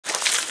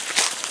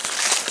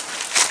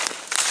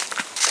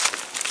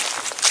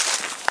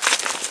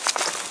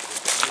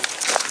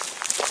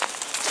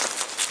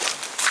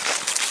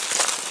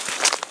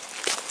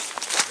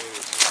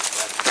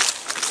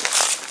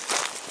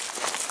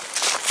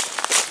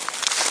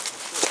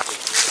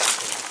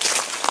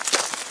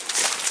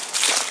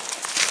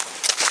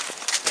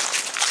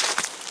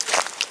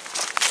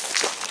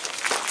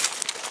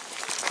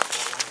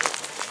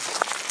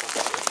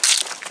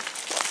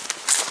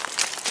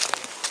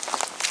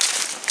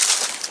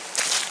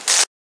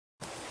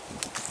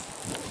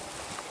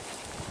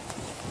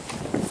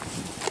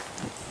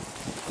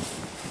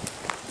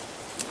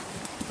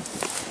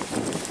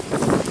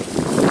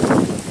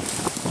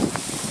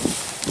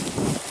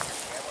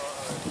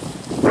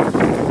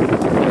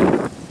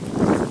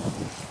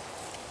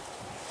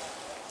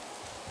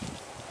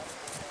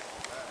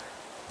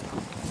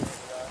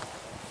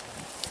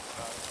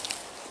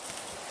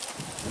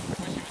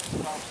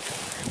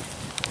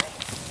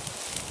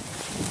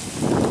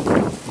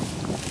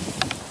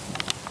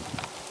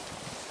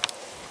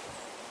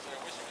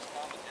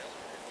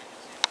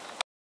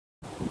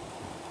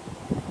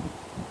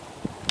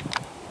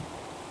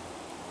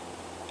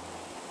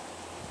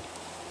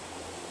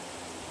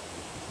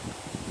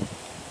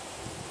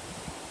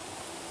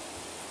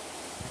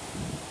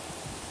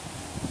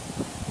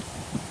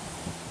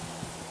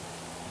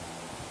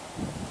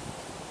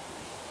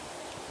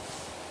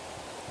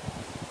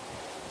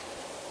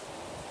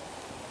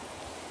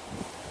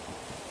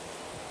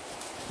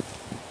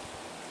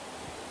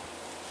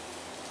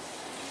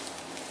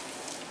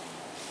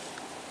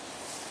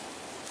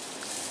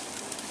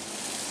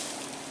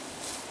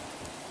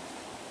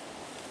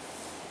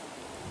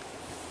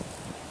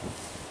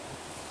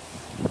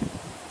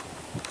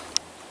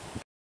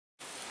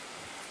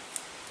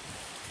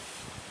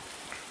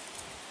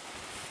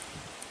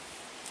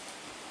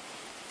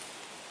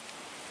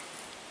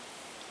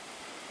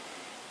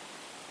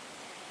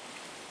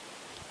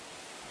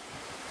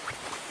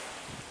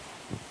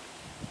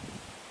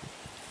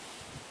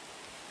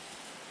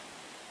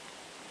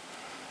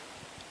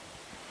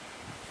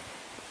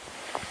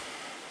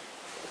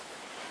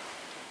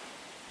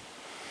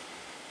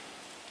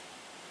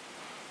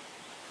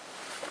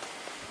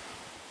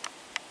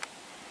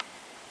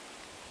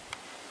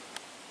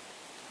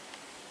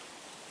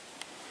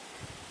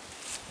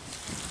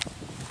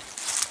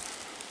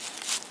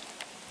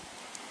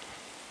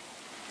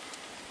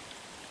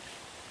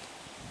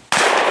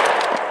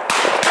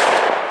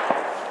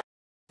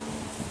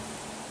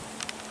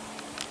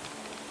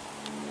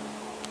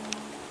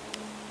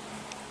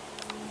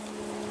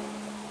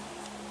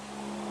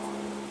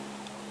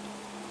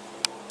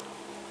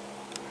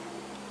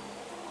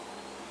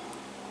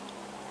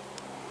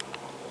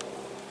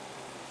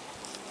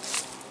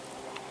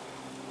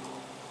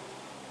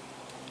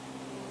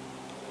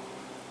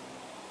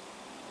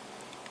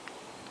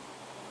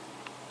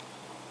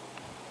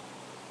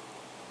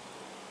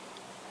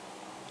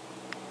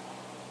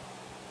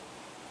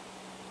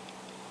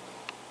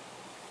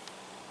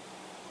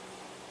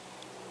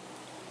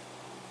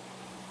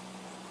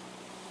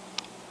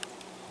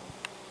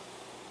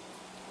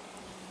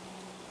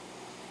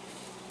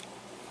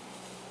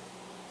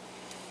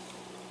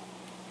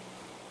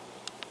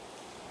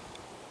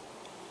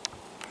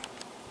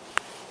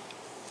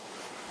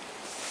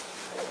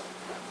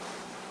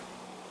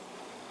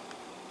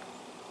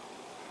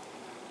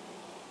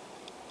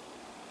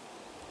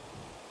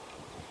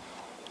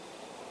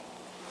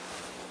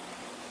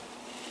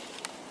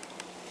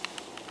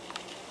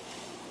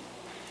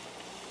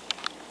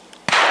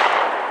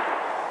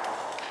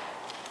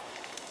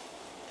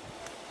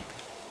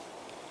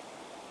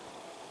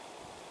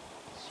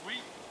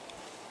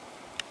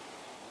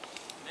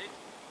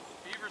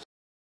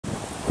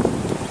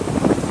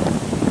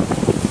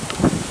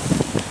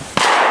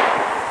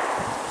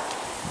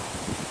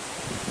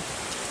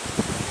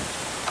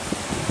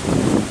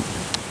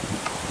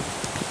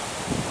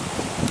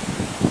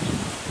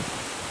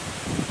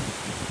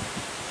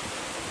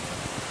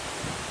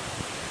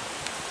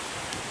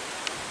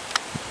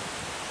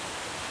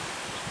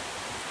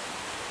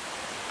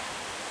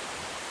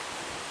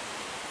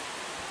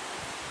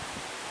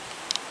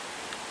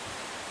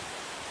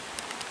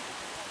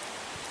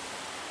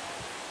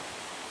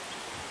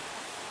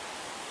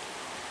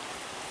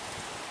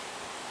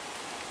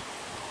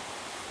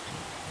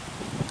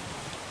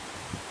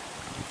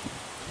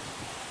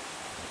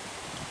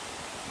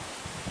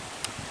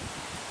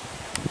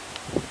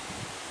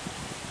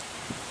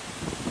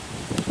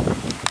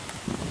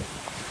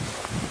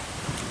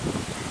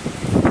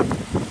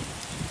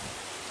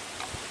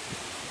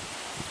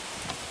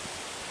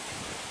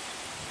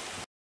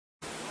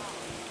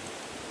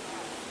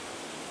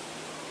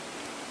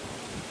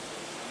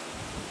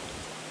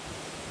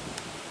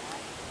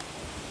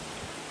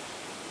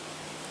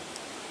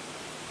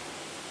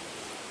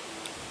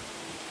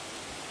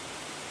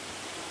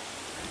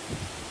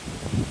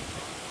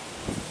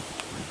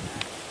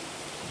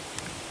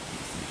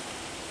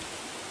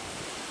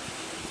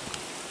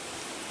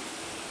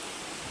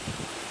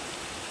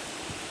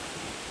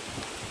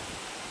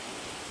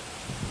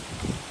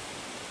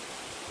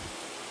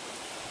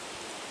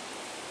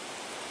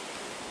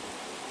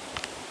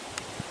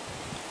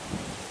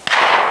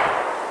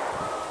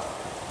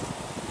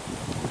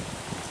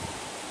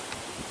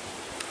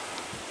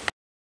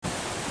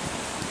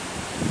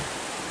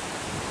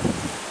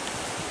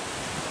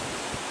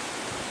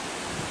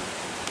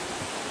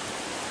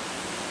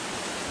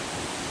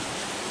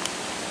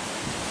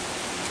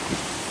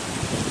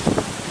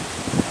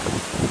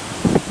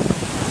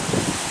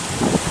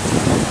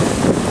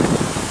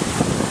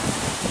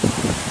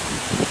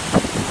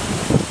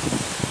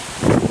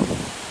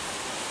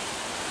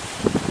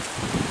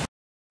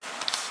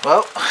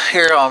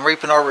 here I'm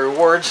reaping our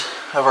rewards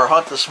of our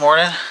hunt this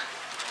morning.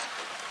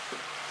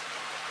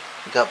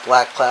 We got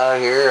black cloud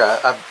here.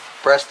 I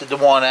breasted the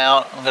one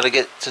out. I'm gonna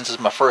get, since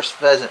it's my first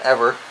pheasant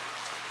ever,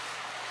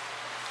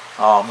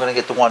 I'm gonna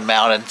get the one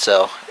mounted.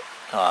 So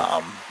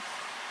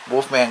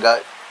Wolfman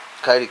got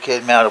Coyote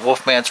Kid mounted.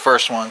 Wolfman's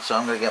first one, so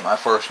I'm gonna get my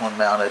first one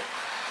mounted.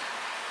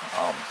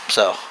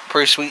 So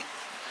pretty sweet.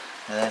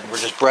 And then we're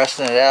just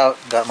breasting it out.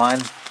 Got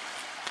mine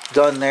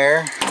done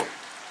there.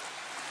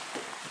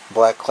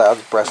 Black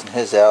Cloud's breasting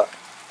his out.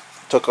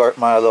 Took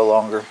mine a little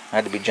longer. I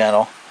had to be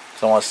gentle.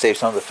 So I want to save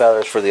some of the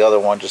feathers for the other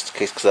one just in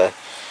case, because I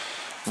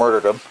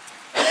murdered him.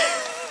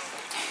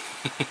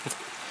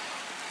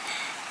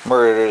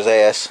 Murdered his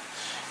ass.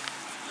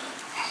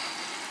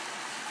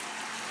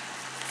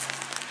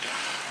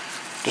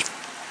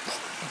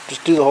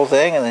 Just do the whole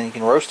thing and then you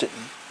can roast it.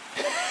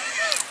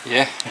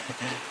 Yeah.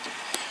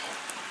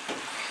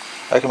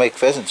 I can make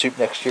pheasant soup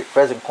next year.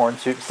 Pheasant corn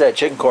soup instead of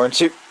chicken corn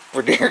soup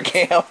for deer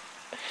camp.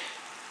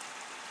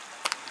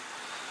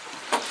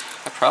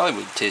 That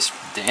probably would taste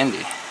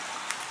dandy.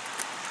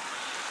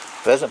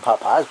 Pheasant pot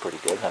pie is pretty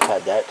good. I've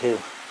had that too.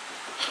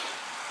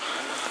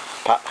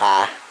 Pot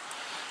pie.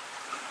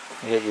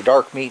 You got your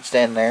dark meat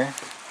standing there.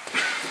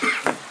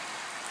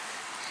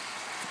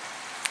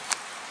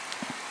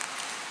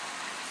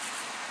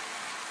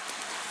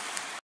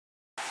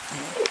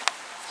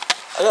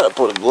 I gotta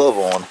put a glove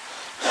on.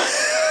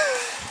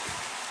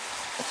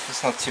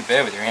 It's not too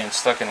bad with your hand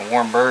stuck in a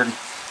warm bird.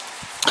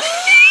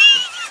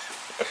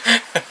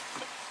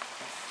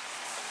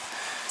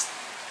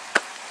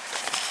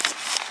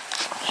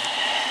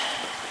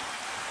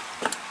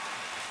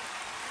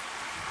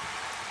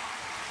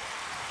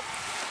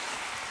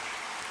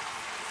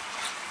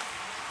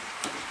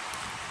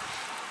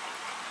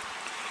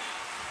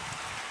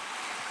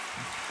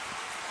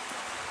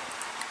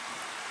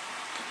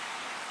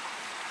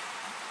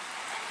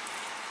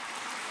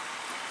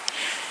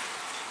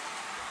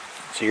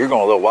 So you're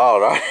going a little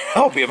wild. I'll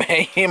help you,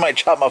 man. You might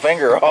chop my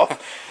finger off.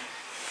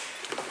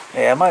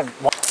 Yeah, I might.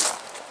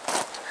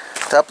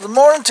 Top of the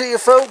morning to you,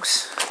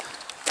 folks.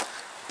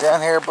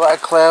 Down here,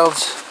 black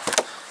clouds.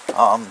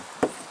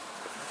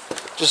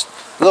 Just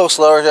a little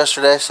slower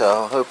yesterday,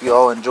 so I hope you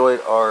all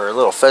enjoyed our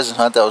little pheasant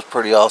hunt. That was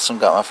pretty awesome.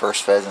 Got my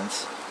first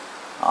pheasants.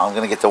 I'm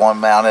gonna get the one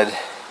mounted.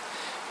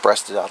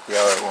 Breasted out the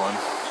other one.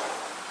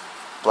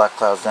 Black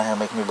clouds down here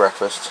making me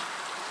breakfast.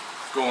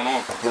 What's going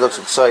on? He looks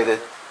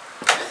excited.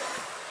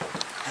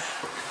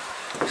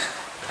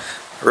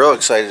 Real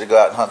excited to go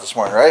out and hunt this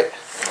morning, right?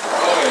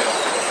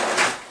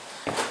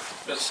 Oh yeah.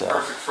 Just a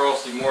perfect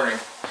frosty morning.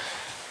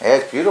 Yeah,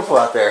 it's beautiful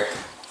out there.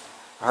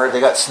 I heard they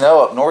got snow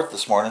up north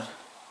this morning.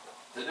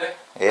 Did they?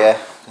 Yeah.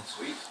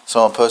 Sweet.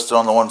 Someone posted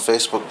on the one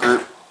Facebook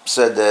group,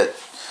 said that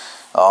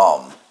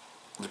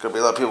there's going to be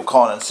a lot of people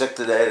calling in sick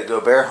today to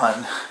go bear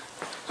hunting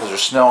because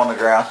there's snow on the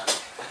ground.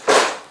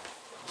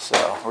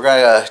 So we're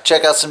going to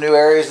check out some new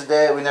areas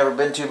today that we've never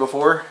been to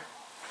before.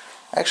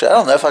 Actually, I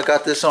don't know if I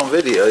got this on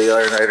video the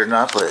other night or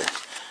not, but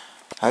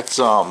that's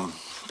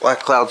Black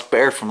Cloud's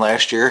bear from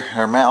last year,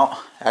 her mount.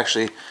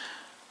 Actually,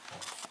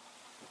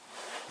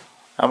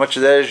 how much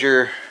of that is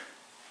your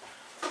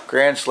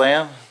Grand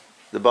Slam?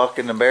 The buck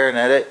and the bear and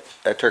that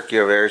turkey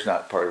over there is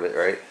not part of it,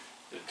 right?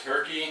 The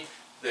turkey,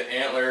 the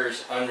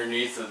antlers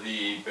underneath of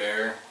the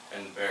bear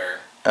and the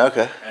bear.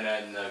 Okay. And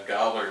then the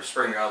gobbler,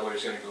 spring gobbler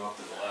is going to go up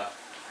to the left.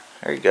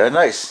 There you go.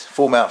 Nice.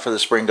 Full mount for the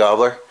spring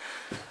gobbler.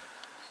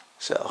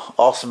 So,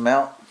 awesome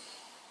mount.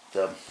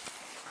 So,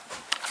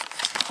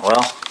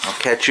 well, I'll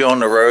catch you on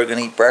the road and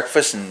eat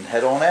breakfast and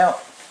head on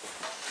out.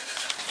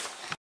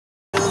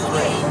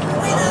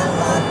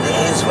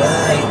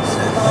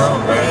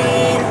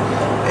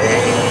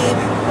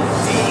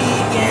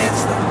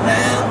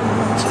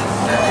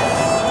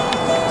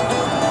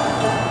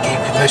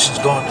 Game Commission's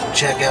going to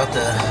check out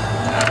the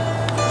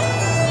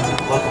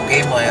local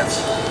game lands.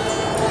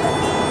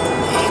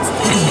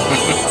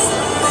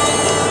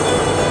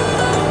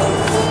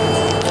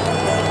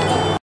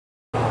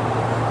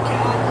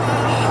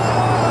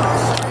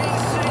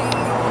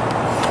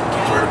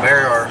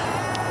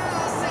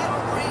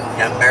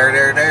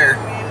 There.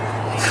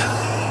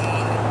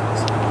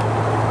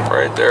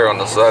 Right there on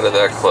the side of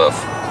that cliff.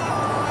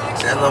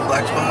 Is that little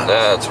black spot?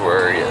 That's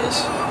where he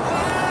is.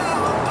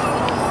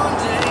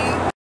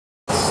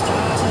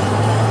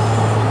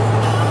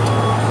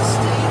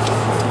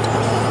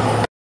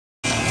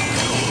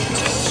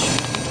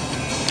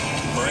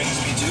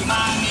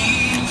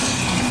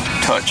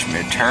 Touch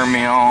me, turn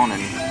me on,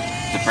 and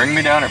does it bring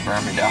me down or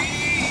burn me down?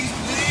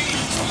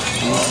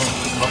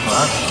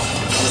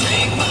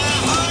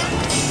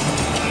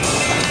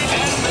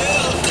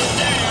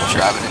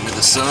 Driving into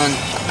the sun.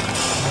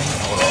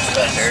 Hold off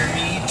that there.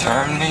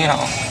 Turn me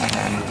on and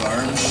then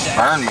burn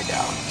me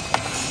down.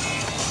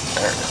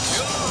 There it is.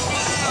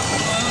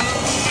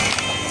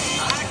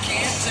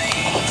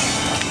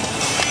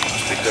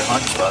 Must be a good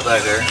hunting spot back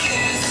there.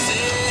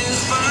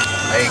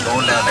 I ain't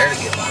going down there to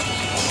get one.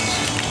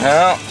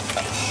 No.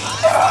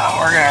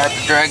 We're gonna have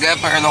to drag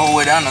up here the whole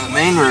way down to the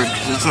main road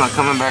because it's not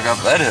coming back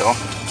up that hill.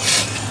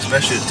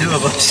 Especially the two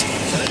of us.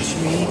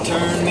 Remember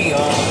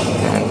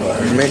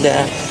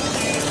that?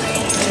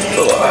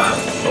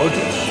 Oh,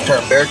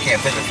 turn bear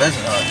camp into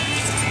pheasant hunt.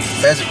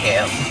 Pheasant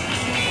camp.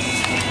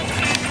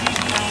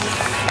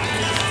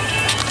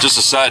 Just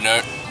a side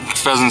note,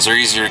 pheasants are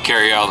easier to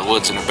carry out of the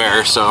woods than a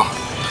bear, so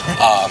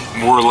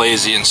we're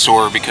lazy and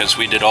sore because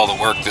we did all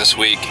the work this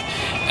week,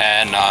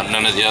 and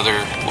none of the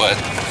other,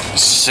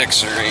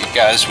 6 or 8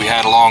 guys we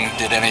had along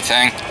did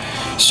anything.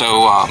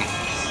 So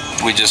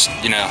we just,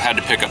 had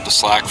to pick up the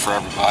slack for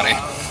everybody.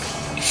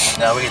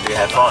 Now we get to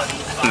have fun.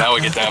 Now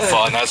we get to have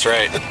fun, that's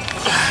right.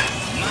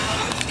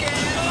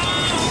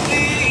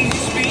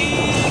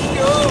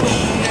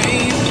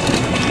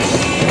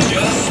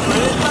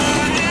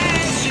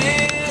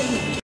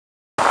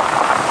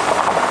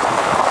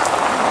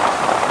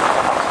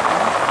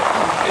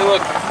 Hey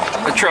look,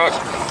 a truck.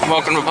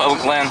 Welcome to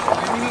public land.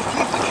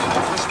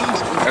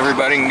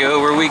 Everybody can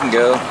go where we can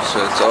go,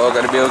 so it's all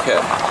got to be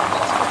okay.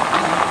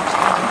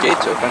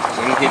 Gate's open,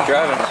 so we can keep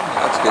driving.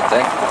 That's a good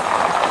thing.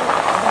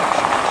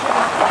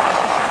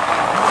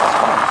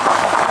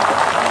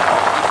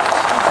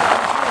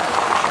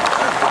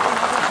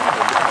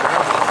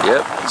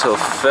 Yep, until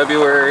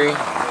February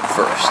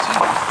 1st,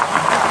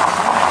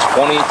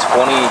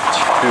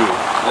 2022.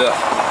 Yeah.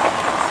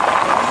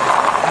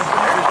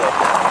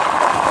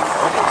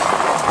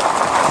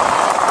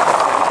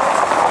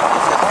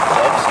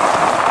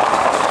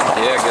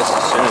 Yeah, I guess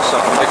as soon as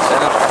something picks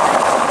up.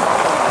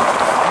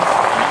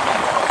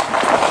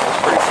 That's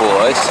pretty full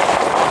ice.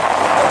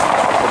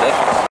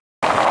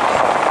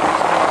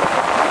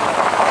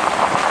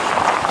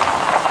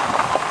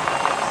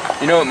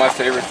 You know what my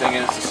favorite thing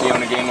is to see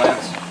on a game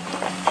lands?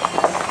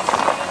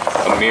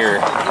 A mirror.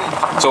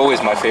 It's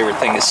always my favorite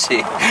thing to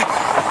see.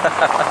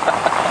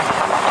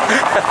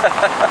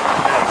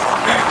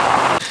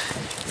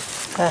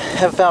 I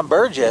haven't found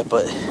birds yet,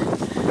 but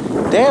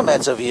damn,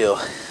 that's a view.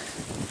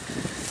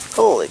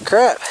 Holy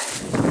crap.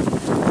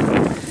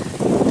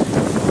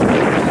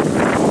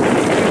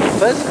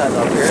 Pheasant hunting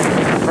up here.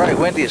 Probably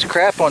windy as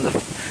crap on the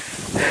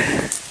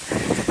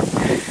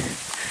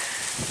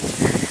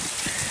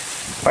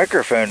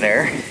microphone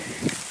there.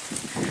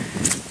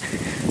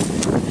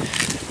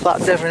 A lot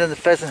different than the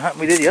pheasant hunt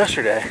we did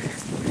yesterday.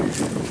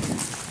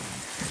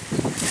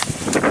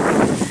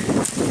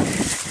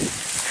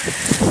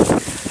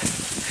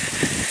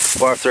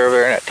 We're up there over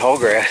there in that tall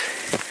grass.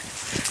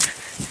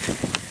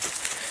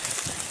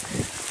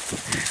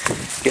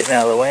 Getting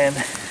out of the wind.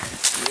 Yeah,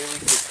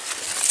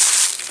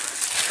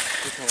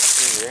 we can up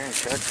over there and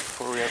check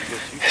before we have to go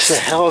shoot. It's a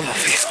hell of a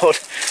field.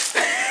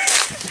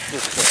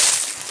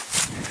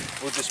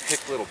 We'll just pick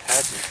little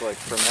patches like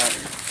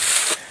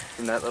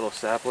from that little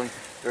sapling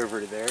over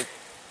to there.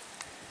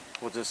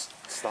 We'll just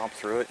stomp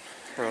through it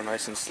real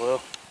nice and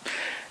slow.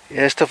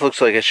 Yeah, this stuff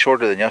looks like it's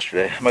shorter than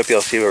yesterday. I might be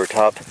able to see over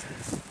top.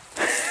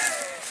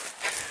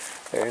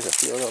 There's a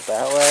field up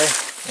that way.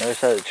 The other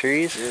side of the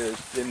trees. Yeah,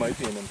 they might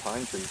be in them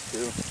pine trees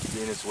too,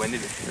 being as windy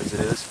as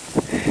it is.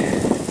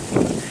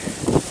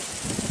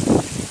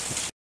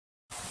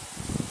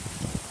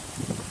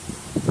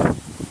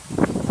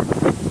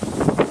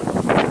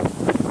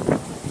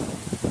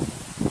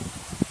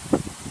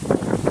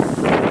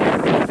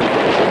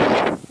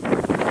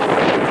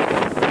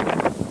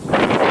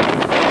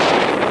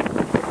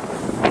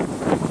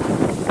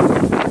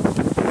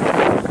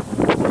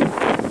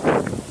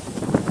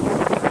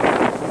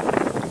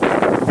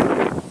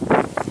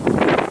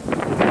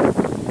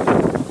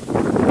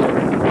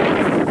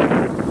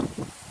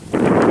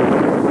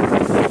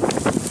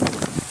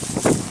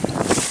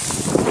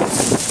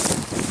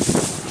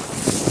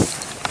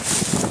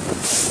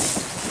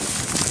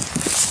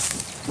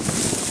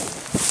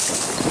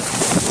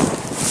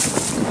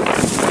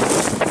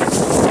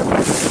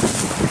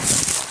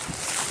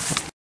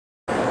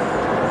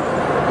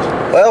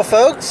 Well,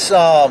 folks,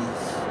 I'm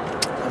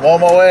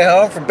on my way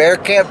home from Bear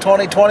Camp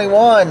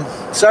 2021.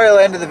 Sorry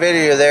the end of the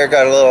video there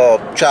got a little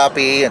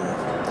choppy,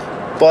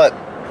 but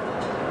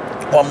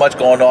not much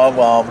going on.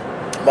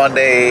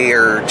 Monday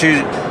or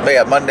Tuesday,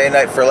 yeah, Monday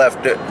night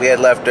we had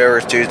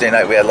leftovers. Tuesday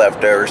night we had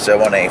leftovers, so I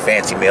want any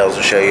fancy meals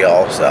to show you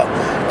all. So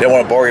didn't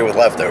want to bore you with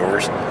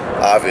leftovers,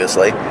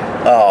 obviously.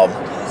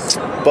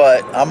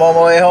 But I'm on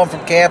my way home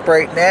from camp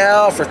right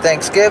now for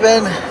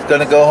Thanksgiving.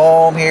 Gonna go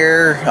home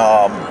here.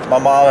 My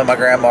mom and my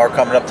grandma are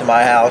coming up to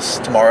my house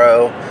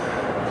tomorrow.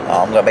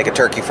 I'm gonna make a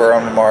turkey for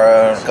them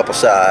tomorrow and a couple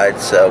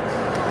sides. So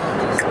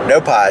no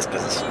pies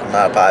because I'm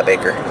not a pie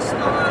baker.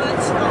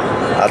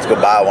 I'll have to go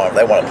buy one if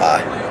they want a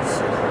pie.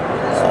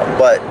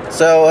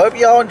 So I hope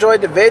y'all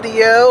enjoyed the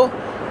video.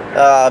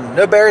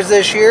 No bears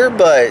this year,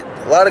 but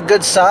a lot of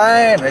good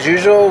sign as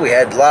usual. We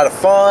had a lot of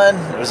fun.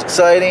 It was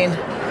exciting.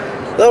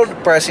 A little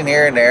depressing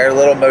here and there, a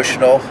little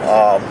emotional,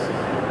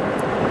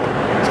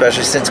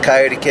 especially since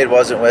Coyote Kid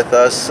wasn't with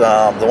us.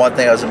 The one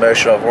thing that was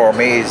emotional for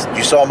me is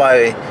you saw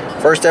my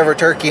first ever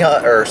turkey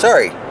hunt, or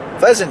sorry,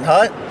 pheasant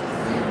hunt,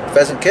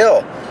 pheasant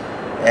kill,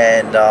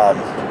 and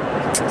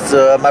it's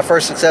my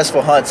first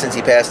successful hunt since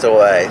he passed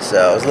away.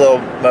 So it was a little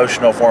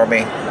emotional for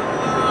me.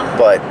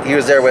 But he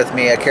was there with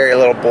me. I carry a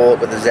little bullet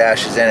with his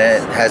ashes in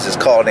it. It has his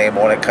call name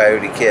on it,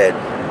 Coyote Kid.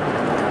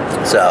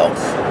 So,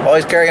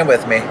 always carry him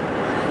with me.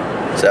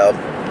 So,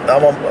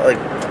 I'm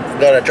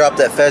gonna drop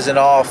that pheasant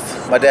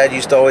off. My dad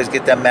used to always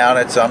get them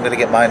mounted, so I'm gonna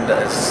get mine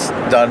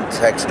done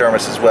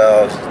taxidermist as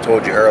well, as I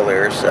told you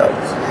earlier. So,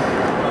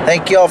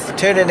 thank you all for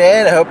tuning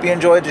in. I hope you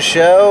enjoyed the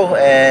show.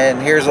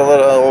 And here's a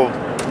little,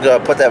 I'm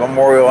gonna put that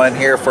memorial in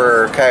here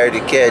for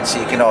Coyote Kid so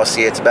you can all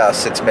see. It's about a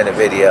 6-minute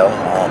video.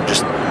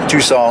 Just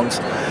 2 songs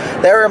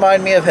that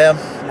remind me of him,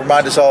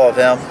 remind us all of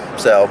him.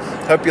 So,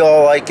 hope you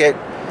all like it.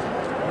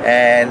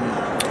 And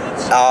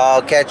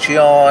I'll catch you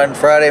on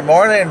Friday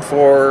morning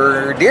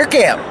for Deer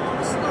Camp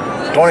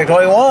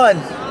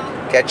 2021.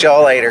 Catch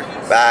y'all later.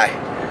 Bye.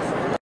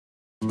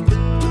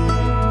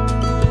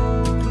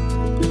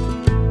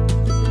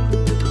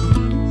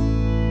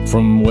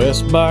 From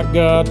West by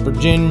God,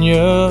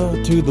 Virginia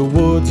to the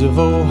woods of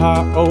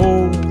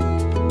Ohio,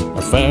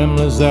 our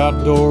family's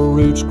outdoor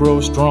roots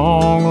grow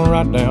strong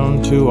right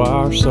down to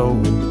our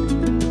soul.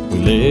 We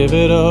live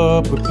it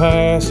up, we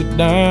pass it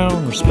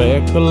down,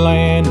 respect the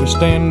land, we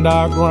stand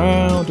our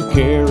ground to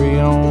carry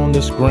on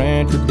this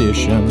grand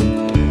tradition.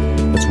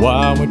 That's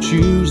why we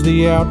choose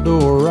the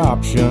outdoor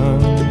option.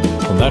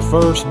 From that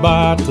first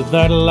bite to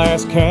that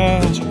last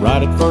cast,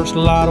 right at first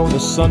light or the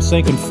sun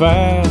sinking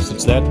fast,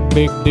 it's that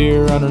big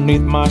deer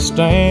underneath my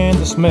stand,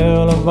 the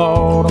smell of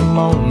autumn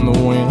on the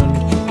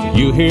wind.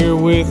 You here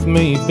with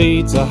me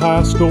beats a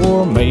high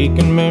score,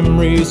 making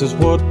memories is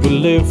what we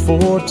live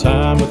for.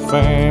 Time with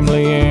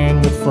family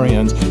and with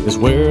friends is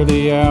where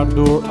the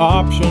outdoor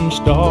option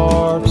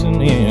starts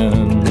and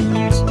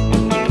ends.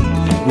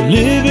 We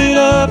live it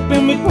up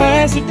and we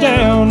pass it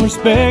down,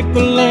 respect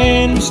the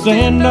land, we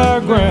stand our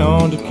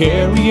ground to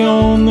carry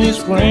on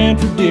this grand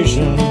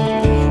tradition.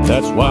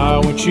 That's why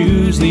we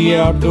choose the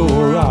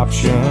outdoor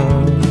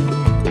option.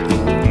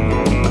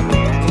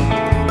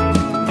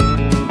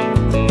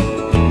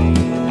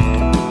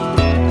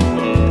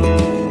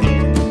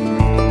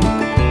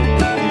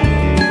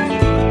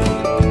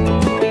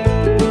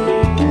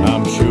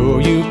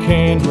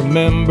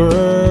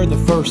 Remember the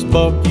first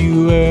buck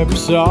you ever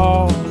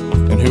saw,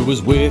 and who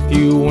was with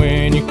you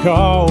when you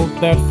caught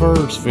that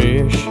first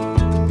fish.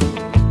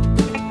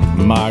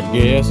 My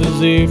guess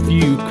is if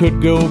you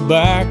could go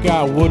back,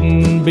 I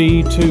wouldn't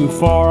be too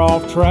far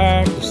off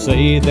track to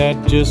say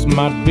that just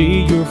might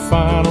be your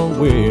final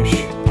wish.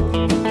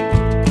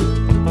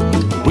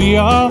 We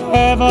all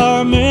have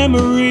our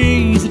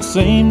memories that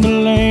seem to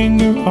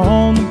linger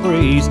on the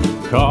breeze,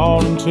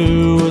 calling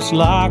to us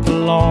like a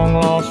long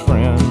lost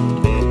friend.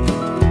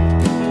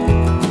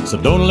 So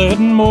don't let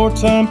more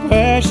time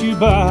pass you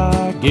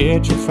by.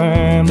 Get your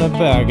family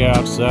back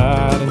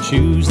outside and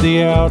choose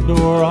the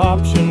outdoor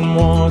option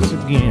once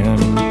again.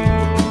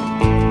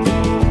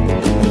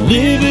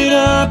 Live it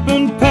up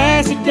and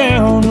pass it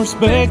down,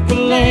 respect the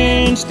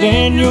land,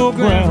 stand your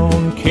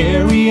ground,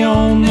 carry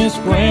on this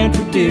grand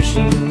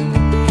tradition.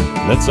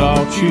 Let's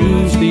all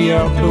choose the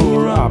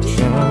outdoor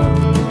option.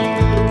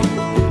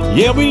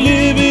 Yeah, we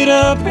live it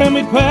up and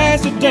we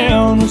pass it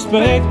down,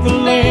 respect the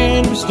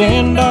land, we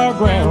stand our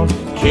ground,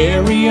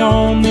 carry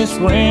on this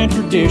grand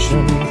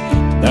tradition.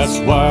 That's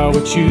why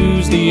we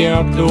choose the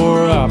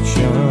outdoor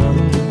option.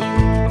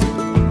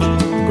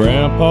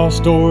 Grandpa's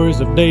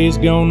stories of days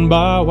gone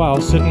by while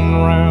sitting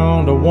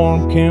around a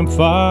warm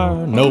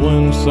campfire,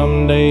 knowing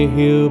someday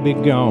he'll be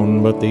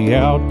gone, but the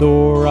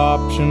outdoor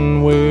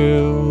option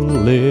will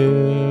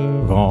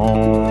live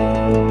on.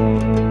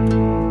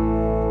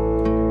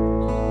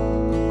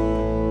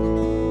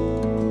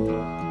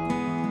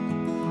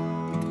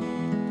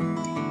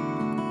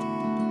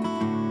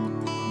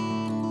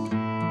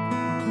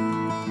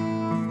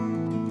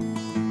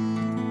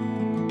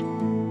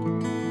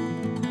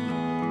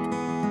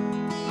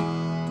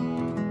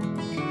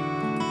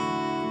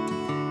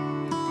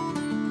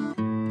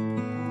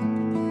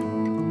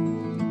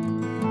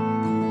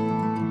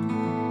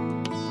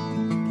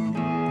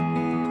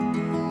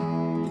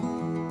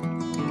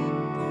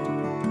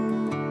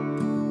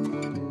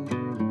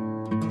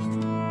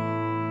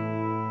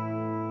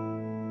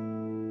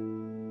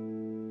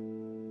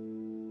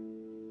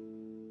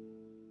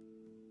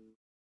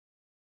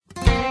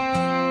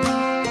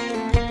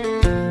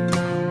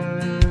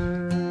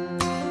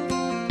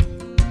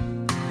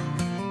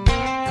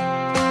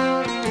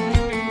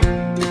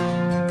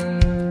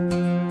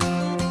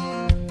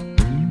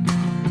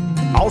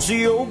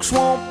 Mossy oak,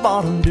 swamp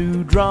bottom,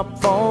 dewdrop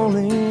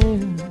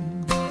falling.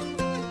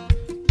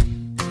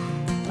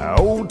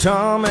 Old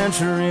Tom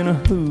answering a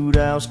hoot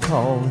house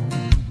calling.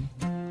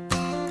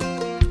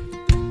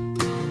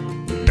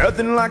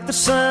 Nothing like the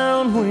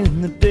sound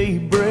when the day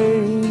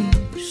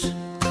breaks.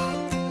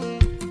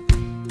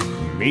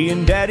 Me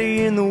and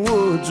Daddy in the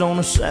woods on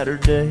a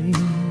Saturday.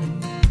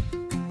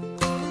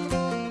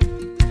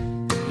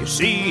 You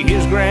see,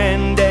 his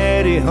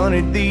granddaddy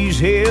hunted these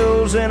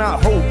hills, and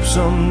I hope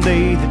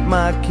someday that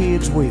my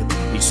kids will.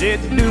 He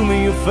said, do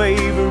me a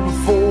favor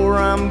before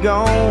I'm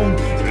gone,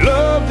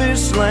 love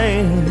this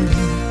land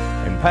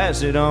and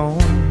pass it on.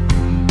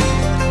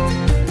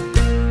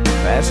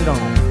 Pass it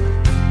on.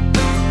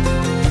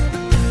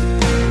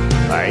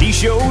 He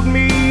showed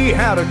me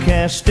how to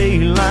cast a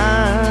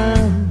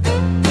line,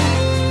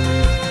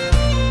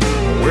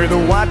 where the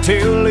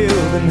whitetail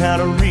live and how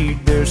to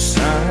read their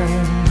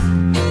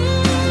sign.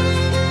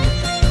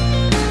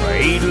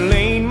 He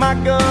leaned my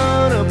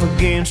gun up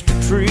against a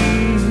tree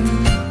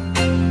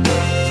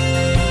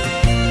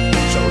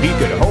so he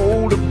could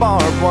hold a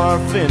barbed wire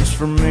fence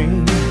for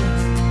me.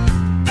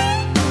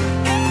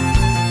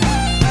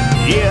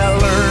 Yeah, I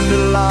learned a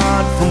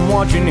lot from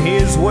watching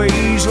his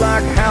ways,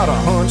 like how to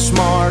hunt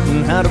smart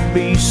and how to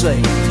be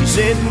safe. He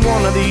said,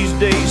 one of these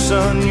days,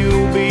 son,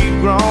 you'll be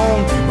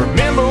grown.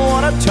 Remember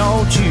what I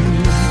taught you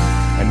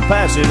and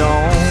pass it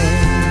on.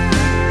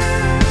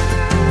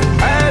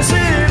 Pass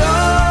it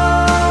on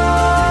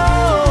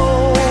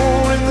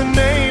in the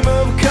name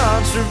of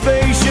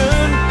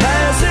conservation.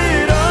 Pass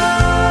it on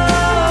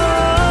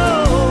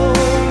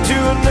to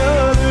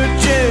another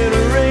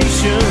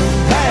generation.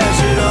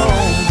 Pass it on.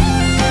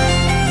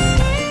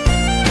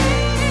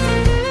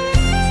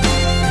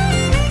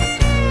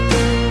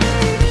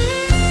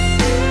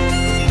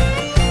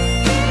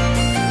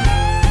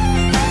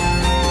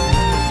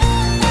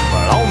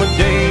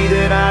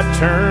 I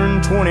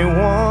turned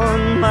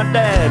 21, my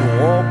dad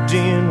walked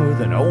in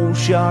with an old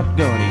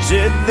shotgun. He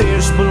said,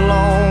 this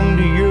belonged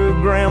to your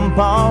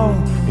grandpa,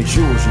 it's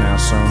yours now,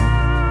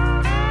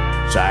 son.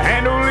 So I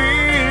handle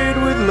it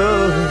with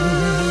love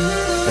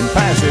and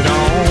pass it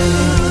on.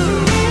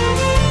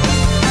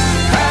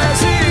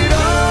 Pass it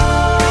on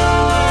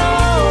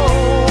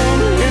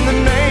in the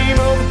name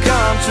of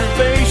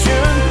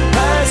conservation.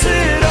 Pass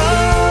it on.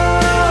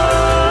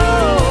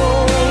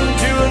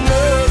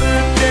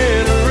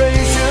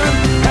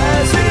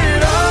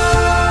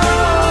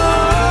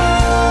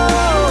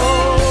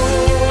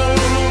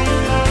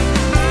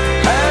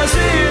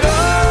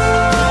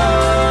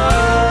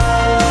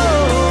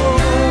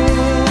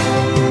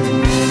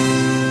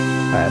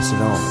 Pass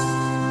it on.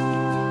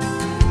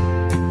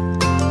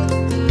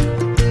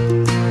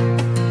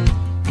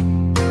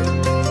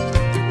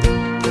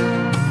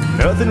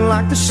 Nothing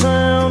like the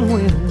sound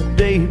when the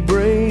day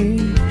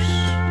breaks.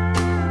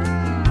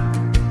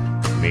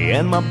 Me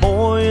and my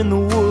boy in the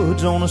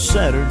woods on a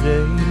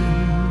Saturday.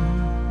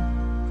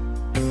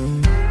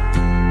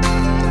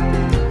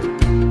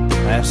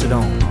 Pass it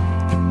on.